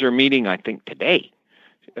owners are meeting, I think, today.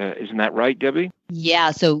 Isn't that right, Debbie?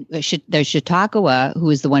 Yeah. So there's Chautauqua, who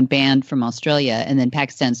is the one banned from Australia, and then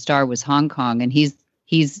Pakistan Star was Hong Kong, and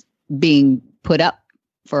he's being put up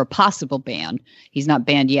for a possible ban. He's not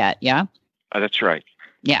banned yet. Yeah. That's right.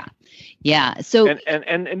 Yeah. Yeah. So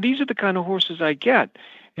and these are the kind of horses I get,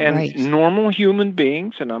 and right. Normal human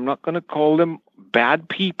beings, and I'm not going to call them bad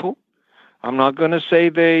people. I'm not going to say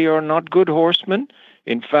they are not good horsemen.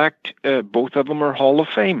 In fact, both of them are Hall of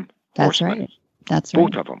Fame horsemen. That's right. That's right.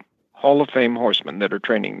 Both of them, Hall of Fame horsemen that are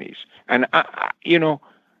training these. And,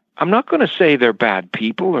 I'm not going to say they're bad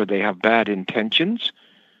people or they have bad intentions,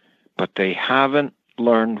 but they haven't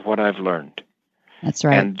learned what I've learned. That's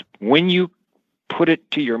right. And when you put it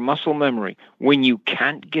to your muscle memory, when you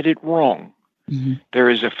can't get it wrong, mm-hmm. there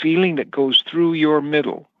is a feeling that goes through your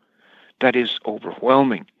middle that is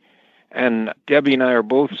overwhelming. And Debbie and I are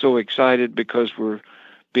both so excited because we're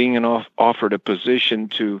being offered a position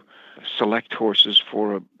to select horses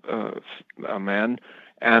for a man,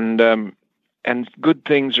 and good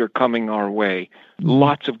things are coming our way.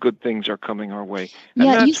 Lots of good things are coming our way, and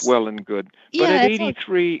that's well and good. But at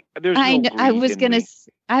 83, there's no greed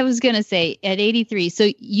I was gonna say at 83.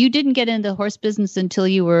 So you didn't get into the horse business until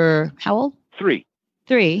you were how old? 3.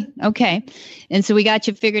 Okay, and so we got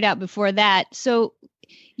you figured out before that. So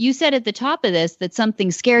you said at the top of this that something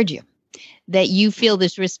scared you, that you feel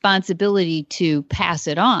this responsibility to pass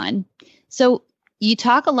it on. So you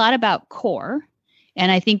talk a lot about core,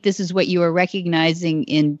 and I think this is what you are recognizing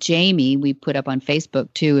in Jamie. We put up on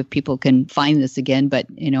Facebook too, if people can find this again, but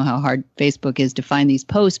you know how hard Facebook is to find these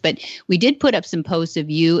posts. But we did put up some posts of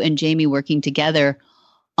you and Jamie working together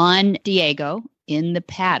on Diego in the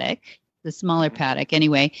paddock, the smaller paddock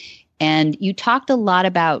anyway. And you talked a lot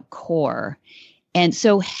about core. And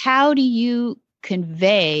so how do you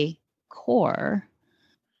convey core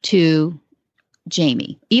to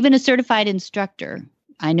Jamie, even a certified instructor?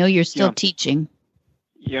 I know you're still teaching.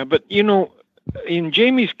 Yeah, but in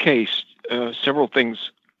Jamie's case, several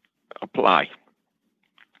things apply.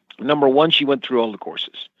 Number one, she went through all the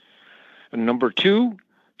courses. And number two,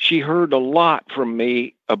 she heard a lot from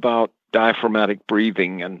me about diaphragmatic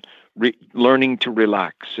breathing and learning to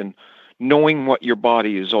relax and knowing what your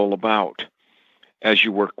body is all about as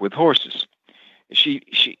you work with horses. She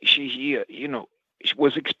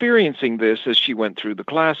was experiencing this as she went through the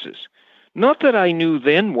classes. Not that I knew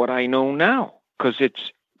then what I know now, because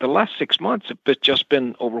it's the last 6 months have just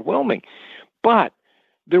been overwhelming. But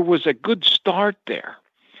there was a good start there.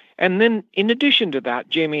 And then in addition to that,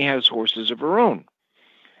 Jamie has horses of her own.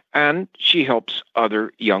 And she helps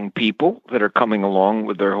other young people that are coming along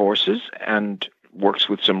with their horses and works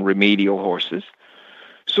with some remedial horses.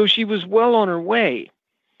 So she was well on her way.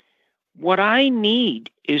 What I need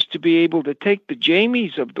is to be able to take the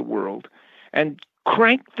Jamies of the world and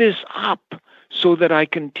crank this up so that I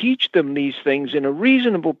can teach them these things in a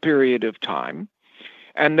reasonable period of time,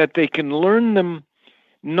 and that they can learn them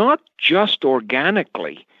not just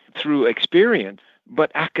organically through experience,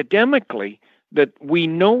 but academically, that we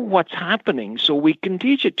know what's happening so we can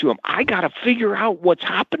teach it to them. I got to figure out what's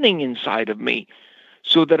happening inside of me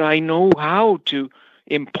so that I know how to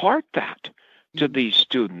impart that to these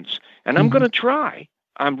students. And I'm going to try.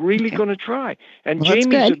 I'm really going to try. And well,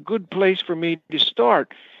 Jamie's a good place for me to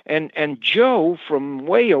start. And Joe from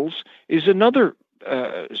Wales is another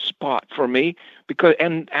spot for me, because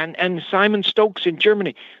and Simon Stokes in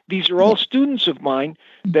Germany. These are all students of mine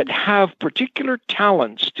that have particular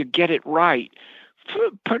talents to get it right,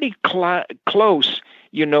 pretty close,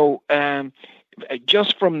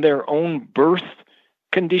 just from their own birth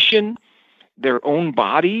condition, their own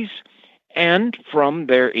bodies, and from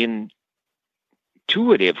their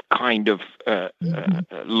intuitive kind of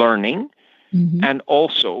learning, and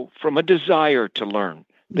also from a desire to learn.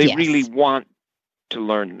 They really want to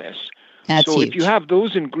learn this. That's so huge. If you have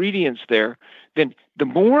those ingredients there, then the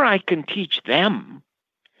more I can teach them,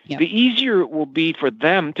 the easier it will be for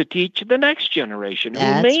them to teach the next generation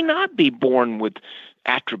who may not be born with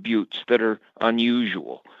attributes that are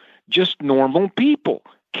unusual. Just normal people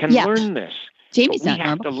can learn this. Jamie's not normal. We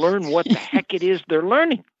have to learn what the heck it is they're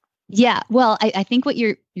learning. Yeah, well, I think what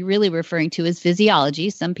you're really referring to is physiology.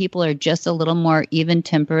 Some people are just a little more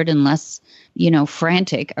even-tempered and less,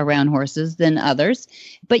 frantic around horses than others.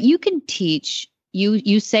 But you can teach,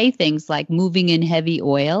 you say things like moving in heavy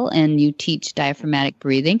oil, and you teach diaphragmatic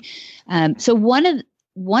breathing. So one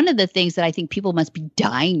of the things that I think people must be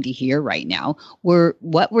dying to hear right now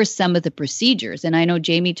what were some of the procedures. And I know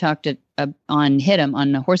Jamie talked on HIT'em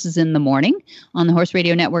on the Horses in the Morning on the Horse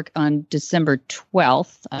Radio Network on December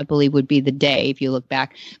 12th, I believe would be the day if you look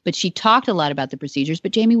back. But she talked a lot about the procedures.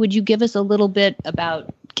 But Jamie, would you give us a little bit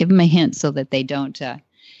give them a hint so that they don't,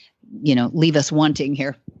 leave us wanting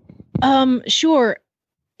here? Sure.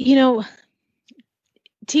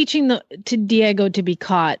 Teaching to Diego to be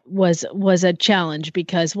caught was a challenge,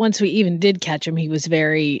 because once we even did catch him, he was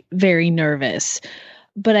very, very nervous.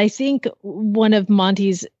 But I think one of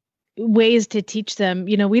Monty's ways to teach them,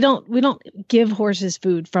 we don't give horses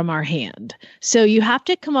food from our hand. So you have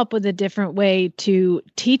to come up with a different way to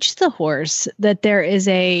teach the horse that there is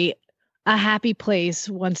a happy place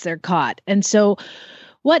once they're caught. And so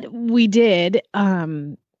what we did,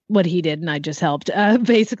 what he did, and I just helped,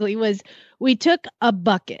 basically was we took a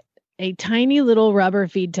bucket, a tiny little rubber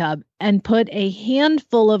feed tub, and put a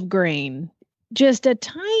handful of grain, just a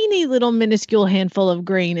tiny little minuscule handful of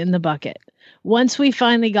grain in the bucket. Once we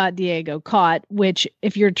finally got Diego caught, which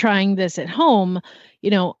if you're trying this at home,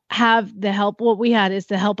 have the help. What we had is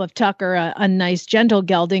the help of Tucker, a nice gentle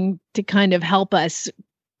gelding, to kind of help us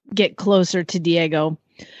get closer to Diego.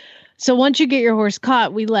 So once you get your horse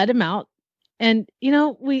caught, we let him out. And,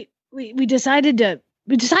 we decided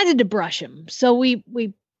to brush him. So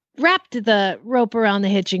we wrapped the rope around the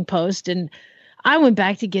hitching post, and I went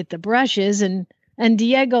back to get the brushes, and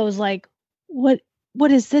Diego was like,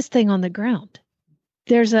 what is this thing on the ground?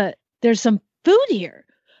 There's some food here.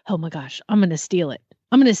 Oh my gosh, I'm going to steal it.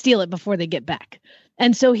 I'm going to steal it before they get back.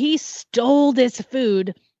 And so he stole this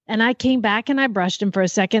food, and I came back and I brushed him for a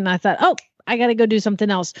second, and I thought, oh, I got to go do something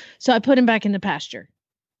else. So I put him back in the pasture.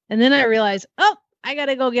 And then I realized, oh, I got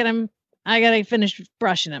to go get him. I got to finish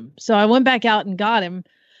brushing him. So I went back out and got him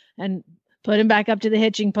and put him back up to the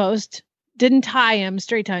hitching post. Didn't tie him,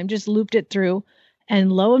 straight tie him, just looped it through.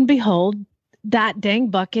 And lo and behold, that dang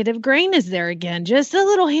bucket of grain is there again. Just a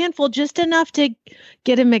little handful, just enough to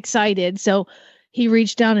get him excited. So he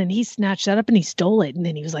reached down and he snatched that up and he stole it. And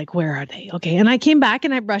then he was like, where are they? Okay. And I came back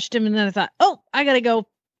and I brushed him. And then I thought, oh, I got to go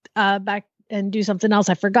back and do something else.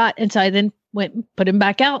 I forgot. And so I then went and put him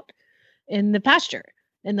back out in the pasture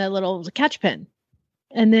in the little catch pen.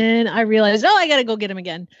 And then I realized, oh, I got to go get him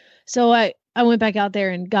again. So I went back out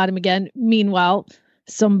there and got him again. Meanwhile,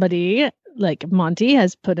 somebody like Monty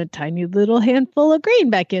has put a tiny little handful of grain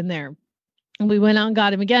back in there. And we went out and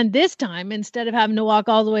got him again. This time, instead of having to walk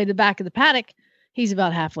all the way to the back of the paddock, he's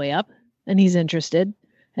about halfway up and he's interested.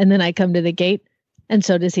 And then I come to the gate and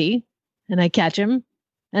so does he. And I catch him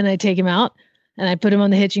and I take him out and I put him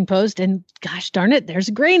on the hitching post and gosh darn it, there's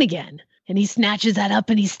grain again. And he snatches that up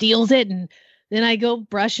and he steals it. And then I go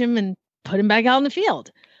brush him and put him back out in the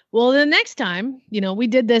field. Well, the next time, we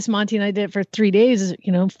did this, Monty and I did it for 3 days,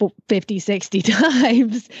 50, 60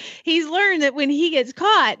 times. He's learned that when he gets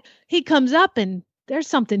caught, he comes up and there's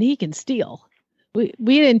something he can steal. We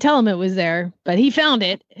didn't tell him it was there, but he found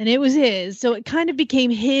it and it was his. So it kind of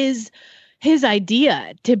became his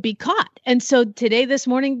idea to be caught. And so this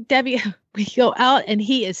morning, Debbie, we go out and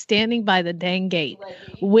he is standing by the dang gate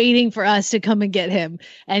waiting for us to come and get him.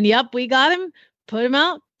 And yep, we got him, put him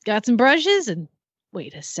out, got some brushes, and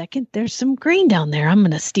wait a second, there's some grain down there. I'm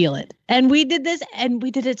going to steal it. And we did this, and we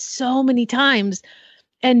did it so many times.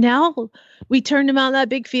 And now we turned him out in that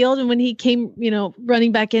big field. And when he came,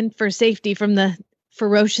 running back in for safety from the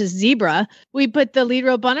ferocious zebra, we put the lead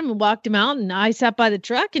rope on him and walked him out. And I sat by the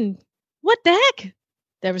truck, and what the heck?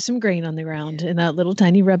 There was some grain on the ground in that little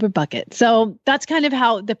tiny rubber bucket. So that's kind of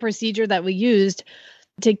how the procedure that we used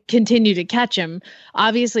to continue to catch him.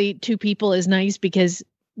 Obviously, 2 people is nice because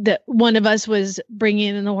one of us was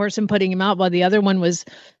bringing in the horse and putting him out while the other one was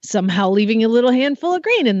somehow leaving a little handful of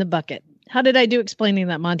grain in the bucket. How did I do explaining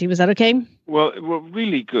that, Monty? Was that okay? Well,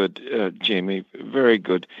 really good, Jamie. Very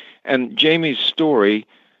good. And Jamie's story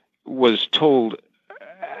was told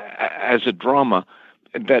as a drama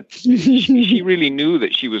that she really knew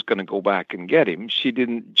that she was going to go back and get him. She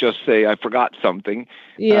didn't just say, I forgot something.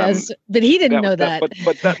 Yes, but he didn't know that.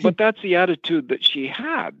 But that's the attitude that she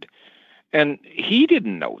had. And he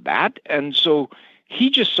didn't know that. And so he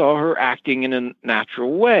just saw her acting in a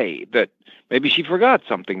natural way, that maybe she forgot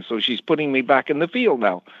something, so she's putting me back in the field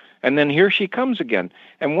now. And then here she comes again.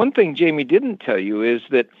 And one thing Jamie didn't tell you is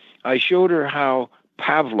that I showed her how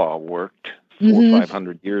Pavlov worked 400 or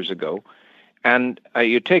 500 years ago. And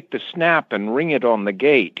you take the snap and ring it on the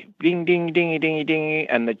gate. Ding, ding, dingy, dingy, dingy.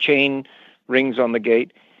 And the chain rings on the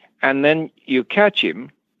gate. And then you catch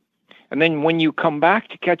him. And then when you come back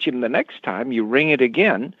to catch him the next time, you ring it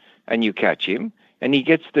again and you catch him. And he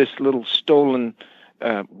gets this little stolen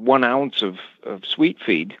 1 ounce of sweet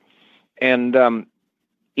feed. And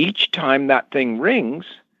each time that thing rings,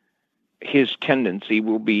 his tendency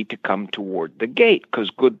will be to come toward the gate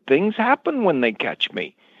because good things happen when they catch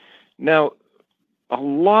me. Now, a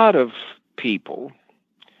lot of people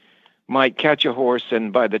might catch a horse,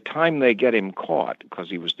 and by the time they get him caught, because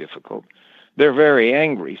he was difficult, they're very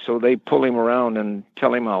angry. So they pull him around and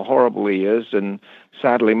tell him how horrible he is and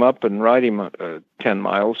saddle him up and ride him 10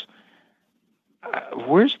 miles.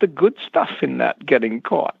 Where's the good stuff in that getting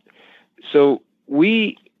caught? So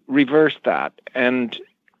we reversed that. And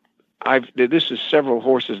this is several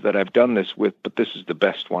horses that I've done this with, but this is the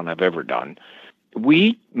best one I've ever done.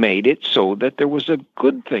 We made it so that there was a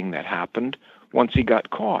good thing that happened once he got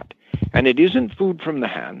caught. And it isn't food from the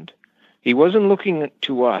hand. He wasn't looking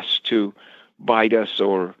to us to bite us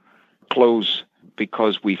or close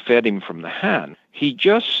because we fed him from the hand. He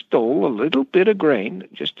just stole a little bit of grain,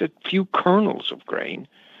 just a few kernels of grain,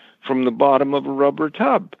 from the bottom of a rubber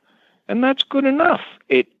tub. And that's good enough.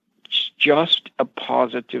 It's just a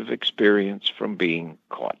positive experience from being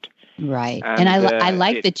caught. Right. And I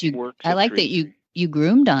like that you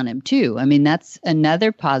groomed on him too. I mean, that's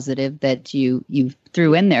another positive that you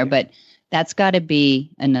threw in there, but that's got to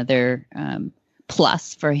be another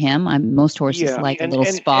plus for him. Most horses like a little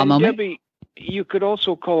spa moment. Debbie, you could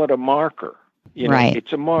also call it a marker. Right.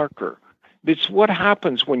 It's a marker. It's what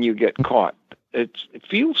happens when you get caught. It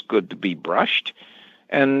feels good to be brushed,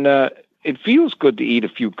 and it feels good to eat a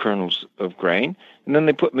few kernels of grain, and then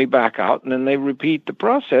they put me back out, and then they repeat the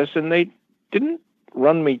process, and they didn't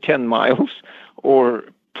run me 10 miles or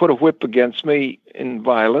put a whip against me in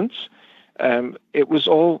violence. It was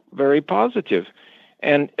all very positive.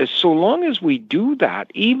 And so long as we do that,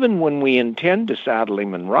 even when we intend to saddle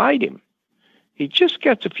him and ride him, he just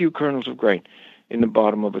gets a few kernels of grain in the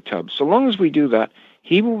bottom of a tub. So long as we do that,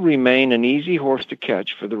 he will remain an easy horse to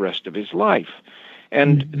catch for the rest of his life.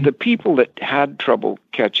 And the people that had trouble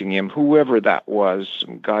catching him, whoever that was,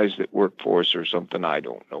 some guys that worked for us or something, I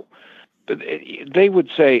don't know, but they would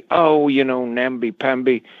say, oh,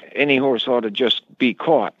 namby-pamby, any horse ought to just be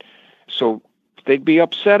caught. So they'd be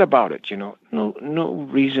upset about it, No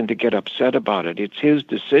reason to get upset about it. It's his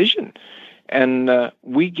decision. And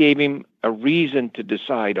we gave him a reason to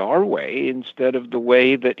decide our way instead of the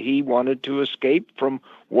way that he wanted to escape from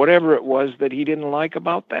whatever it was that he didn't like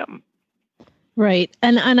about them. Right.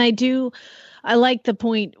 And I like the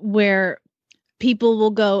point where people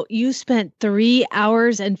will go, you spent 3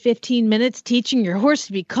 hours and 15 minutes teaching your horse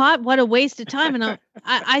to be caught. What a waste of time. And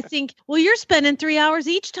I think, well, you're spending 3 hours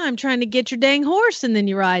each time trying to get your dang horse and then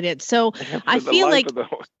you ride it. So I feel like,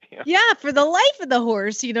 Yeah, for the life of the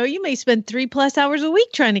horse, you may spend 3+ hours a week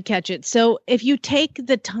trying to catch it. So if you take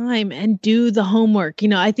the time and do the homework,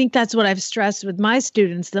 I think that's what I've stressed with my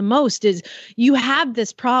students the most is you have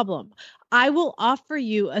this problem. I will offer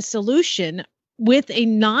you a solution with a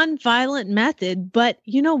nonviolent method, but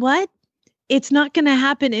you know what? It's not going to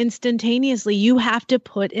happen instantaneously. You have to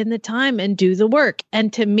put in the time and do the work.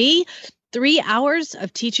 And to me, 3 hours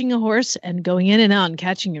of teaching a horse and going in and out and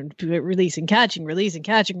catching and releasing, catching, releasing,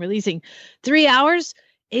 catching, releasing, 3 hours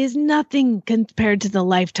is nothing compared to the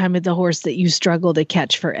lifetime of the horse that you struggle to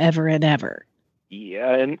catch forever and ever.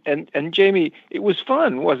 Yeah, and Jamie, it was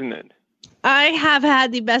fun, wasn't it? I have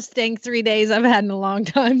had the best dang 3 days I've had in a long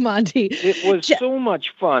time, Monty. It was so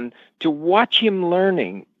much fun to watch him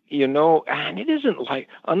learning, and it isn't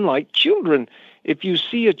unlike children. If you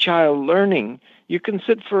see a child learning, you can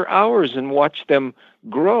sit for hours and watch them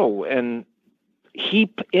grow and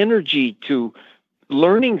heap energy to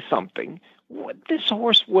learning something. This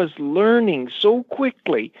horse was learning so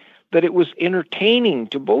quickly that it was entertaining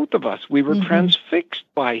to both of us. We were transfixed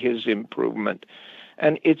by his improvement,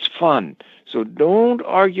 and it's fun. So don't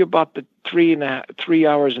argue about the 3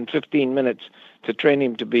 hours and 15 minutes to train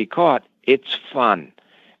him to be caught. It's fun,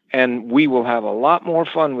 and we will have a lot more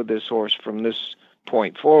fun with this horse from this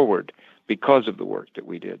point forward because of the work that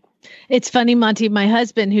we did. It's funny, Monty, my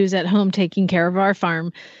husband, who's at home taking care of our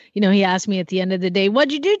farm, he asked me at the end of the day,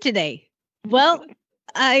 "What'd you do today?" Well,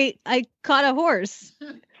 I caught a horse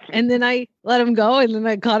and then I let him go and then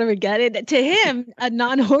I caught him again. And to him, a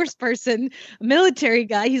non-horse person, a military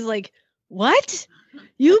guy, he's like, "What?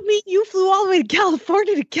 You mean you flew all the way to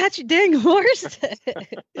California to catch a dang horse?"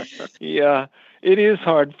 Yeah, it is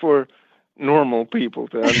hard for normal people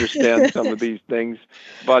to understand some of these things,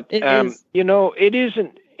 but it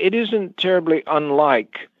isn't terribly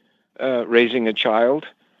unlike raising a child,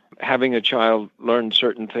 having a child learn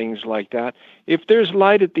certain things like that. If there's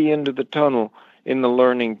light at the end of the tunnel in the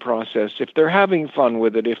learning process, if they're having fun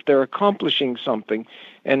with it, if they're accomplishing something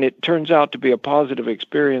and it turns out to be a positive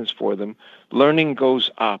experience for them, learning goes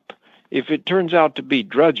up. If it turns out to be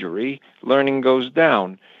drudgery, learning goes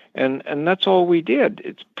down. And that's all we did.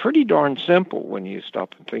 It's pretty darn simple when you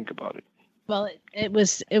stop and think about it. Well, it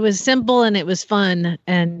was simple and it was fun.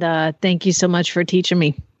 And thank you so much for teaching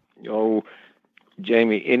me. Oh,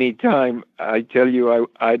 Jamie, anytime I tell you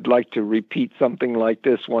I'd like to repeat something like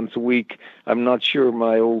this once a week, I'm not sure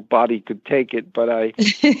my old body could take it, but I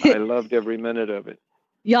loved every minute of it.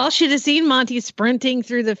 Y'all should have seen Monty sprinting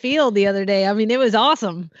through the field the other day. I mean, it was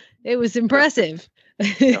awesome. It was impressive.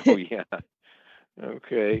 Oh, yeah.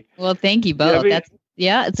 Okay. Well, thank you both. Debbie?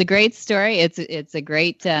 It's a great story. It's a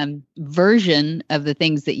great version of the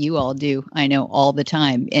things that you all do. I know all the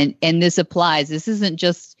time, and this applies. This isn't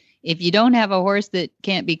just if you don't have a horse that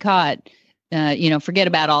can't be caught. Forget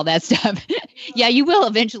about all that stuff. Yeah, you will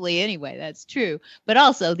eventually anyway. That's true. But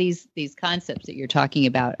also these concepts that you're talking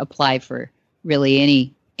about apply for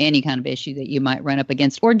really any kind of issue that you might run up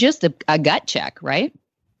against, or just a gut check, right?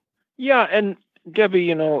 Yeah, and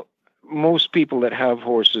Debbie, most people that have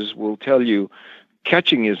horses will tell you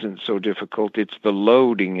catching isn't so difficult. It's the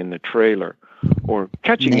loading in the trailer. Or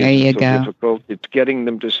catching isn't so difficult. It's getting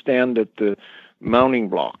them to stand at the mounting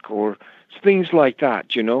block or things like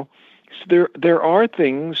that, So there are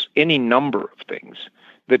things, any number of things,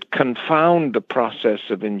 that confound the process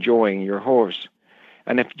of enjoying your horse.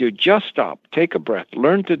 And if you just stop, take a breath,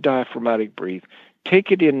 learn to diaphragmatic breathe,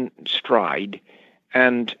 take it in stride,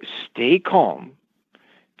 and stay calm,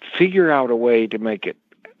 figure out a way to make it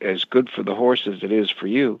as good for the horse as it is for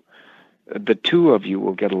you, the two of you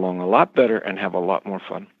will get along a lot better and have a lot more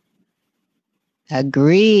fun.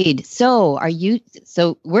 Agreed. So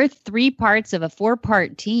we're 3 parts of a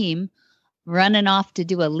 4-part team running off to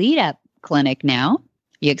do a lead-up clinic now.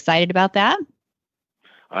 You excited about that?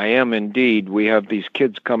 I am indeed. We have these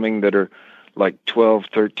kids coming that are like 12,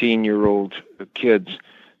 13-year-old kids,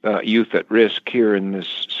 youth at risk here in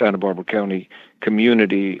this Santa Barbara County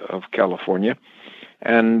community of California.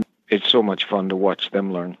 And it's so much fun to watch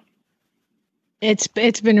them learn. It's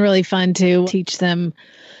been really fun to teach them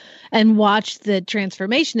and watch the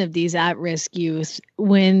transformation of these at-risk youth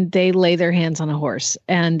when they lay their hands on a horse.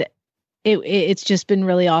 And it's just been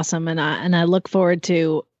really awesome. And I look forward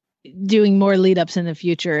to doing more lead ups in the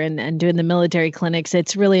future and doing the military clinics.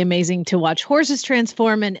 It's really amazing to watch horses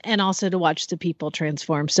transform and also to watch the people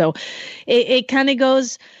transform. So it kind of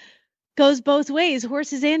goes both ways,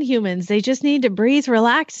 horses and humans. They just need to breathe,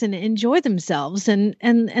 relax, and enjoy themselves,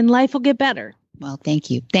 and life will get better. Well, thank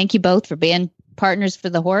you. Thank you both for being partners for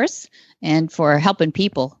the horse and for helping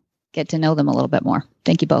people get to know them a little bit more.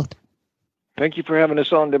 Thank you both. Thank you for having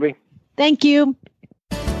us on, Debbie. Thank you.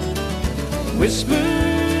 Whisper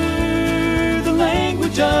the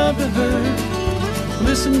language of the herd.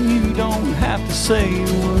 Listen, you don't have to say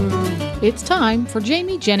a word. It's time for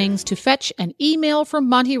Jamie Jennings to fetch an email from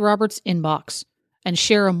Monty Roberts' inbox and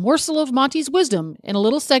share a morsel of Monty's wisdom in a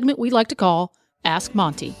little segment we like to call Ask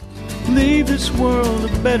Monty. Leave this world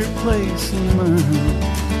a better place than mine.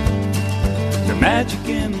 The magic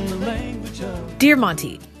in the language of... Dear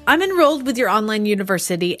Monty, I'm enrolled with your online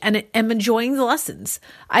university and am enjoying the lessons.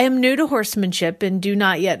 I am new to horsemanship and do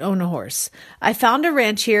not yet own a horse. I found a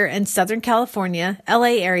ranch here in Southern California,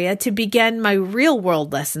 LA area, to begin my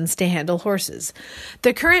real-world lessons to handle horses.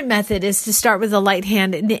 The current method is to start with a light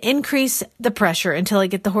hand and to increase the pressure until I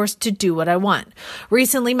get the horse to do what I want.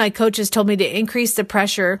 Recently, my coaches told me to increase the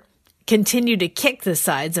pressure, continue to kick the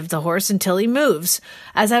sides of the horse until he moves,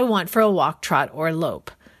 as I want for a walk, trot, or lope.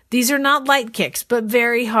 These are not light kicks, but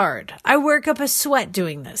very hard. I work up a sweat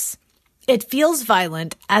doing this. It feels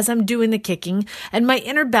violent as I'm doing the kicking, and my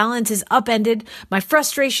inner balance is upended. My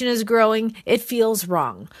frustration is growing. It feels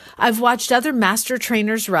wrong. I've watched other master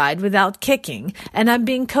trainers ride without kicking, and I'm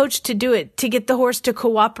being coached to do it to get the horse to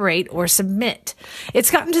cooperate or submit.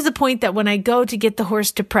 It's gotten to the point that when I go to get the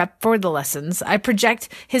horse to prep for the lessons, I project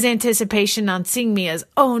his anticipation on seeing me as,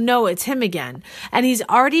 oh no, it's him again, and he's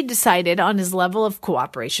already decided on his level of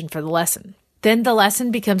cooperation for the lesson. Then the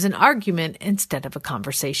lesson becomes an argument instead of a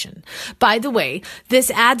conversation. By the way,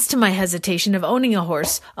 this adds to my hesitation of owning a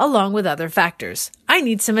horse, along with other factors. I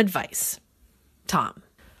need some advice. Tom.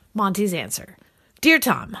 Monty's answer. Dear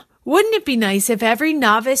Tom, wouldn't it be nice if every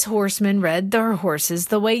novice horseman read their horses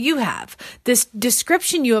the way you have? This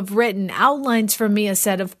description you have written outlines for me a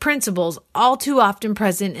set of principles all too often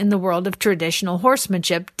present in the world of traditional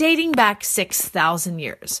horsemanship dating back 6,000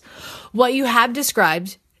 years. What you have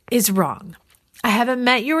described is wrong. I haven't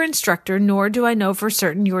met your instructor, nor do I know for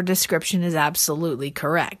certain your description is absolutely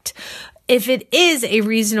correct. If it is a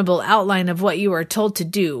reasonable outline of what you are told to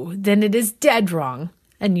do, then it is dead wrong,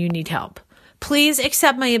 and you need help. Please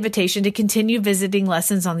accept my invitation to continue visiting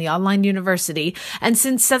lessons on the online university, and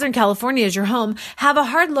since Southern California is your home, have a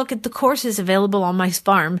hard look at the courses available on my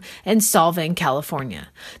farm in Solvang, California.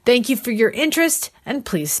 Thank you for your interest, and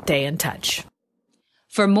please stay in touch.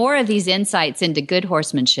 For more of these insights into good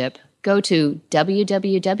horsemanship, go to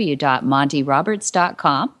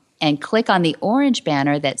www.montyroberts.com and click on the orange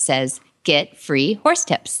banner that says Get Free Horse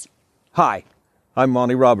Tips. Hi, I'm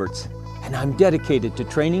Monty Roberts, and I'm dedicated to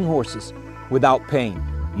training horses without pain.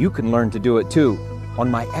 You can learn to do it too on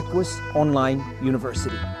my Equus Online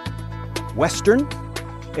University. Western,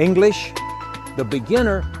 English, the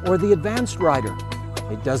beginner, or the advanced rider,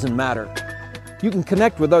 it doesn't matter. You can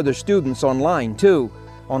connect with other students online too,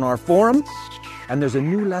 on our forum, and there's a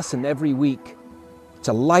new lesson every week. It's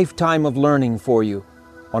a lifetime of learning for you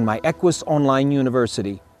on my Equus Online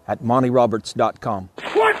University at montyroberts.com.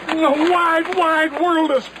 What in the wide, wide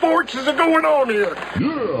world of sports is going on here?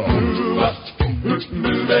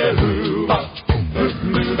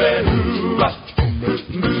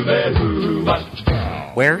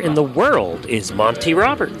 Where in the world is Monty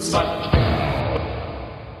Roberts?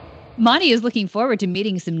 Monty is looking forward to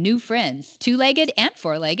meeting some new friends, two-legged and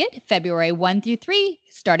four-legged, February 1 through 3.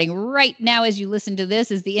 Starting right now as you listen to this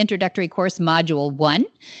is the Introductory Course Module 1.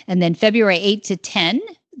 And then February 8 to 10,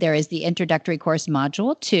 there is the Introductory Course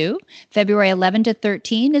Module 2. February 11 to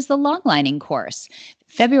 13 is the Longlining Course.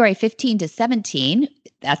 February 15 to 17,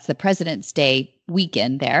 that's the President's Day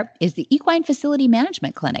weekend there, is the Equine Facility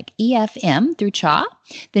Management Clinic, EFM through CHA.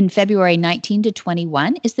 Then February 19 to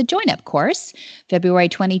 21 is the Join-Up course. February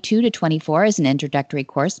 22 to 24 is an Introductory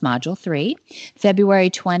Course, Module 3. February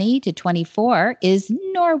 20 to 24 is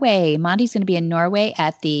Norway. Monty's going to be in Norway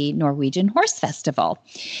at the Norwegian Horse Festival.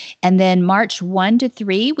 And then March 1 to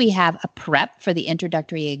 3, we have a prep for the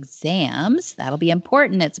introductory exams. That'll be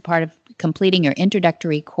important. It's a part of completing your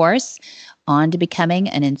introductory course on to becoming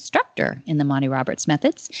an instructor in the Monty Roberts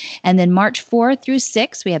methods. And then March 4 through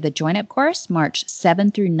 6, we have the Join-Up course. March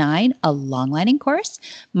 7 through 9, a Longlining course.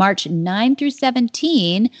 March 9 through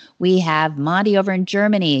 17, we have Monty over in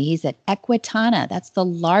Germany. He's at Equitana. That's the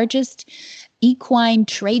largest equine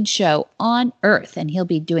trade show on earth, and he'll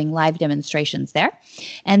be doing live demonstrations there.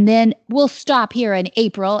 And then we'll stop here in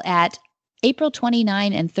April at April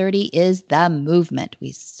 29 and 30 is the movement.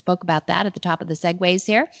 We spoke about that at the top of the segues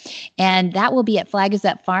here. And that will be at Flag Is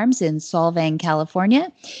Up Farms in Solvang,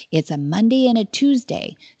 California. It's a Monday and a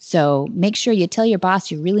Tuesday. So make sure you tell your boss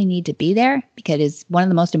you really need to be there because it's one of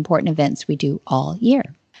the most important events we do all year.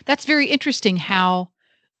 That's very interesting how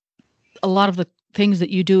a lot of the things that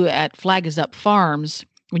you do at Flag Is Up Farms,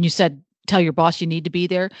 when you said tell your boss you need to be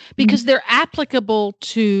there, because they're applicable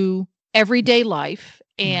to everyday life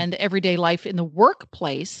and everyday life in the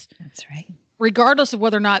workplace. That's right. Regardless of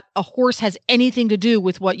whether or not a horse has anything to do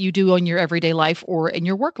with what you do in your everyday life or in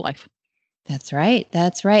your work life. That's right.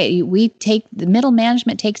 That's right. The middle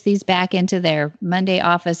management takes these back into their Monday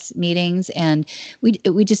office meetings, and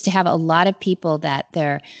we just have a lot of people that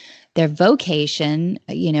their vocation,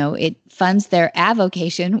 it funds their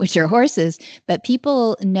avocation, which are horses, but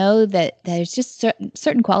people know that there's just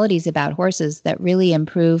certain qualities about horses that really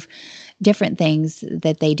improve different things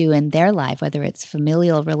that they do in their life, whether it's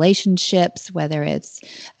familial relationships, whether it's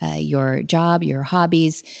your job, your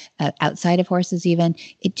hobbies, outside of horses even.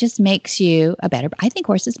 It just makes you I think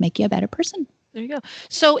horses make you a better person. There you go.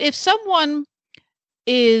 So if someone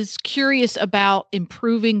is curious about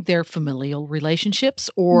improving their familial relationships,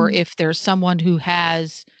 or if there's someone who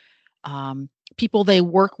has people they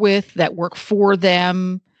work with that work for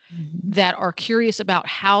them that are curious about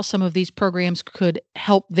how some of these programs could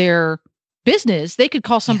help their business, they could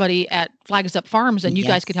call somebody at Flag Is Up Farms and you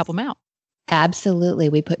guys could help them out. Absolutely.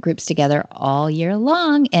 We put groups together all year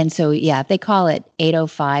long. And so, if they call it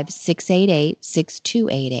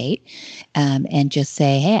 805-688-6288 and just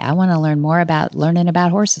say, hey, I want to learn more about learning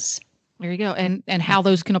about horses. There you go. And how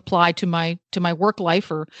those can apply to my work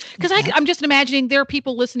life, or because I'm just imagining there are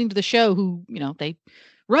people listening to the show who, they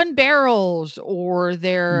run barrels, or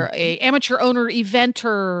they're a amateur owner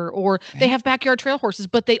eventer, or they have backyard trail horses,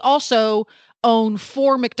 but they also own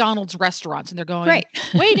 4 McDonald's restaurants, and they're going,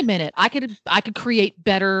 wait a minute, I could create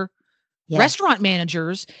better restaurant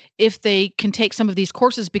managers if they can take some of these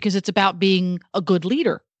courses, because it's about being a good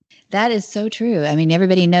leader. That is so true. I mean,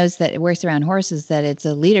 everybody knows that it works around horses, that it's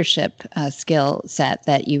a leadership skill set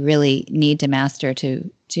that you really need to master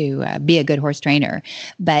to be a good horse trainer.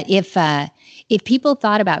 But if people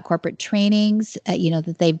thought about corporate trainings,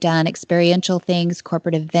 that they've done experiential things,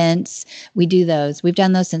 corporate events, we do those. We've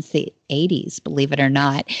done those since the 80s, believe it or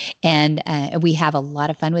not. And we have a lot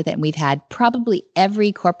of fun with it. And we've had probably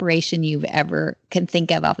every corporation you've ever can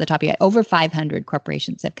think of off the top of your head. Over 500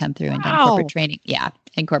 corporations have come through and done corporate training. Yeah.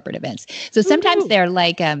 And corporate events. So sometimes they're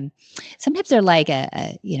like, a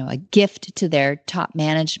gift to their top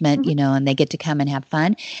management, and they get to come and have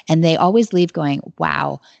fun. And they always leave going,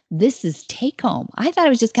 wow, this is take home. I thought I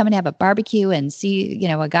was just coming to have a barbecue and see,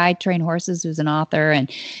 a guy train horses who's an author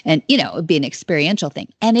and it would be an experiential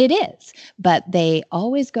thing. And it is, but they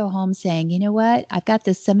always go home saying, you know what, I've got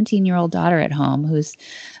this 17-year-old daughter at home who's,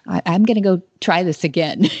 I'm going to go try this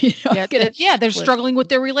again. They're struggling with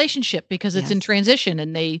their relationship because it's in transition,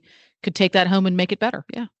 and they could take that home and make it better.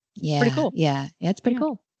 Yeah. Pretty cool. Yeah. It's pretty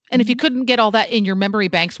cool. And if you couldn't get all that in your memory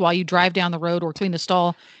banks while you drive down the road or clean the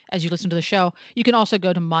stall as you listen to the show, you can also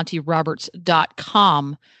go to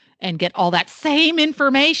montyroberts.com and get all that same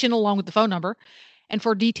information along with the phone number. And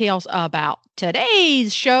for details about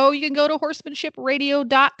today's show, you can go to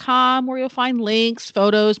horsemanshipradio.com, where you'll find links,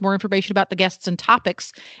 photos, more information about the guests and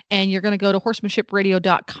topics. And you're going to go to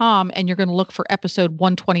horsemanshipradio.com and you're going to look for episode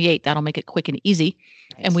 128. That'll make it quick and easy.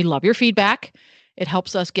 Nice. And we love your feedback. It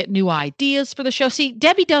helps us get new ideas for the show. See,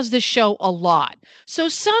 Debbie does this show a lot. So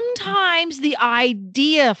sometimes the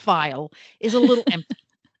idea file is a little empty.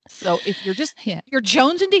 So if you're you're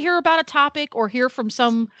jonesing to hear about a topic or hear from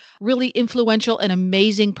some really influential and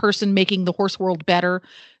amazing person making the horse world better,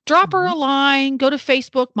 drop her a line, go to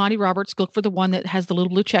Facebook, Monty Roberts, look for the one that has the little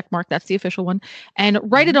blue check mark. That's the official one. And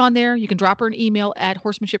write it on there. You can drop her an email at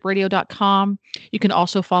horsemanshipradio.com. You can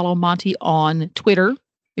also follow Monty on Twitter.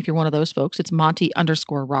 If you're one of those folks, it's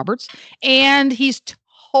Monty_Roberts. And he's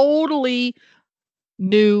totally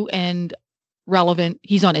new and relevant.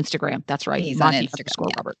 He's on Instagram. That's right. He's Monty on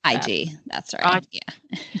Instagram. Roberts. IG. That's right.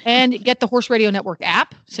 And get the Horse Radio Network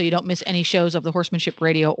app so you don't miss any shows of the Horsemanship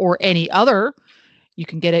Radio or any other. You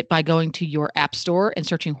can get it by going to your app store and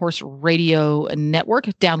searching Horse Radio Network.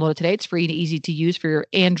 Download it today. It's free and easy to use for your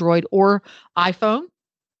Android or iPhone.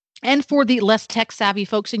 And for the less tech savvy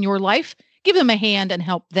folks in your life, give them a hand and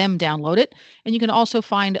help them download it. And you can also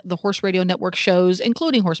find the Horse Radio Network shows,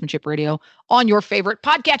 including Horsemanship Radio, on your favorite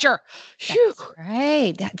podcatcher. That's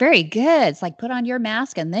right. Very good. It's like put on your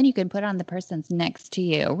mask and then you can put on the person's next to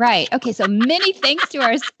you. Right. Okay. So many thanks to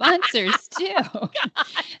our sponsors too. You're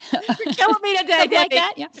killing me today. Like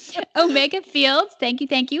that. Yeah. Omega Fields. Thank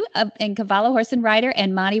you. And Cavallo Horse and Rider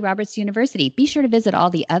and Monty Roberts University. Be sure to visit all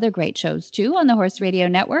the other great shows too on the Horse Radio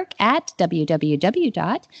Network at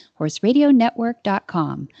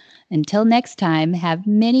www.horseradionetwork.com. Until next time, have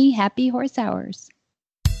many happy horse hours.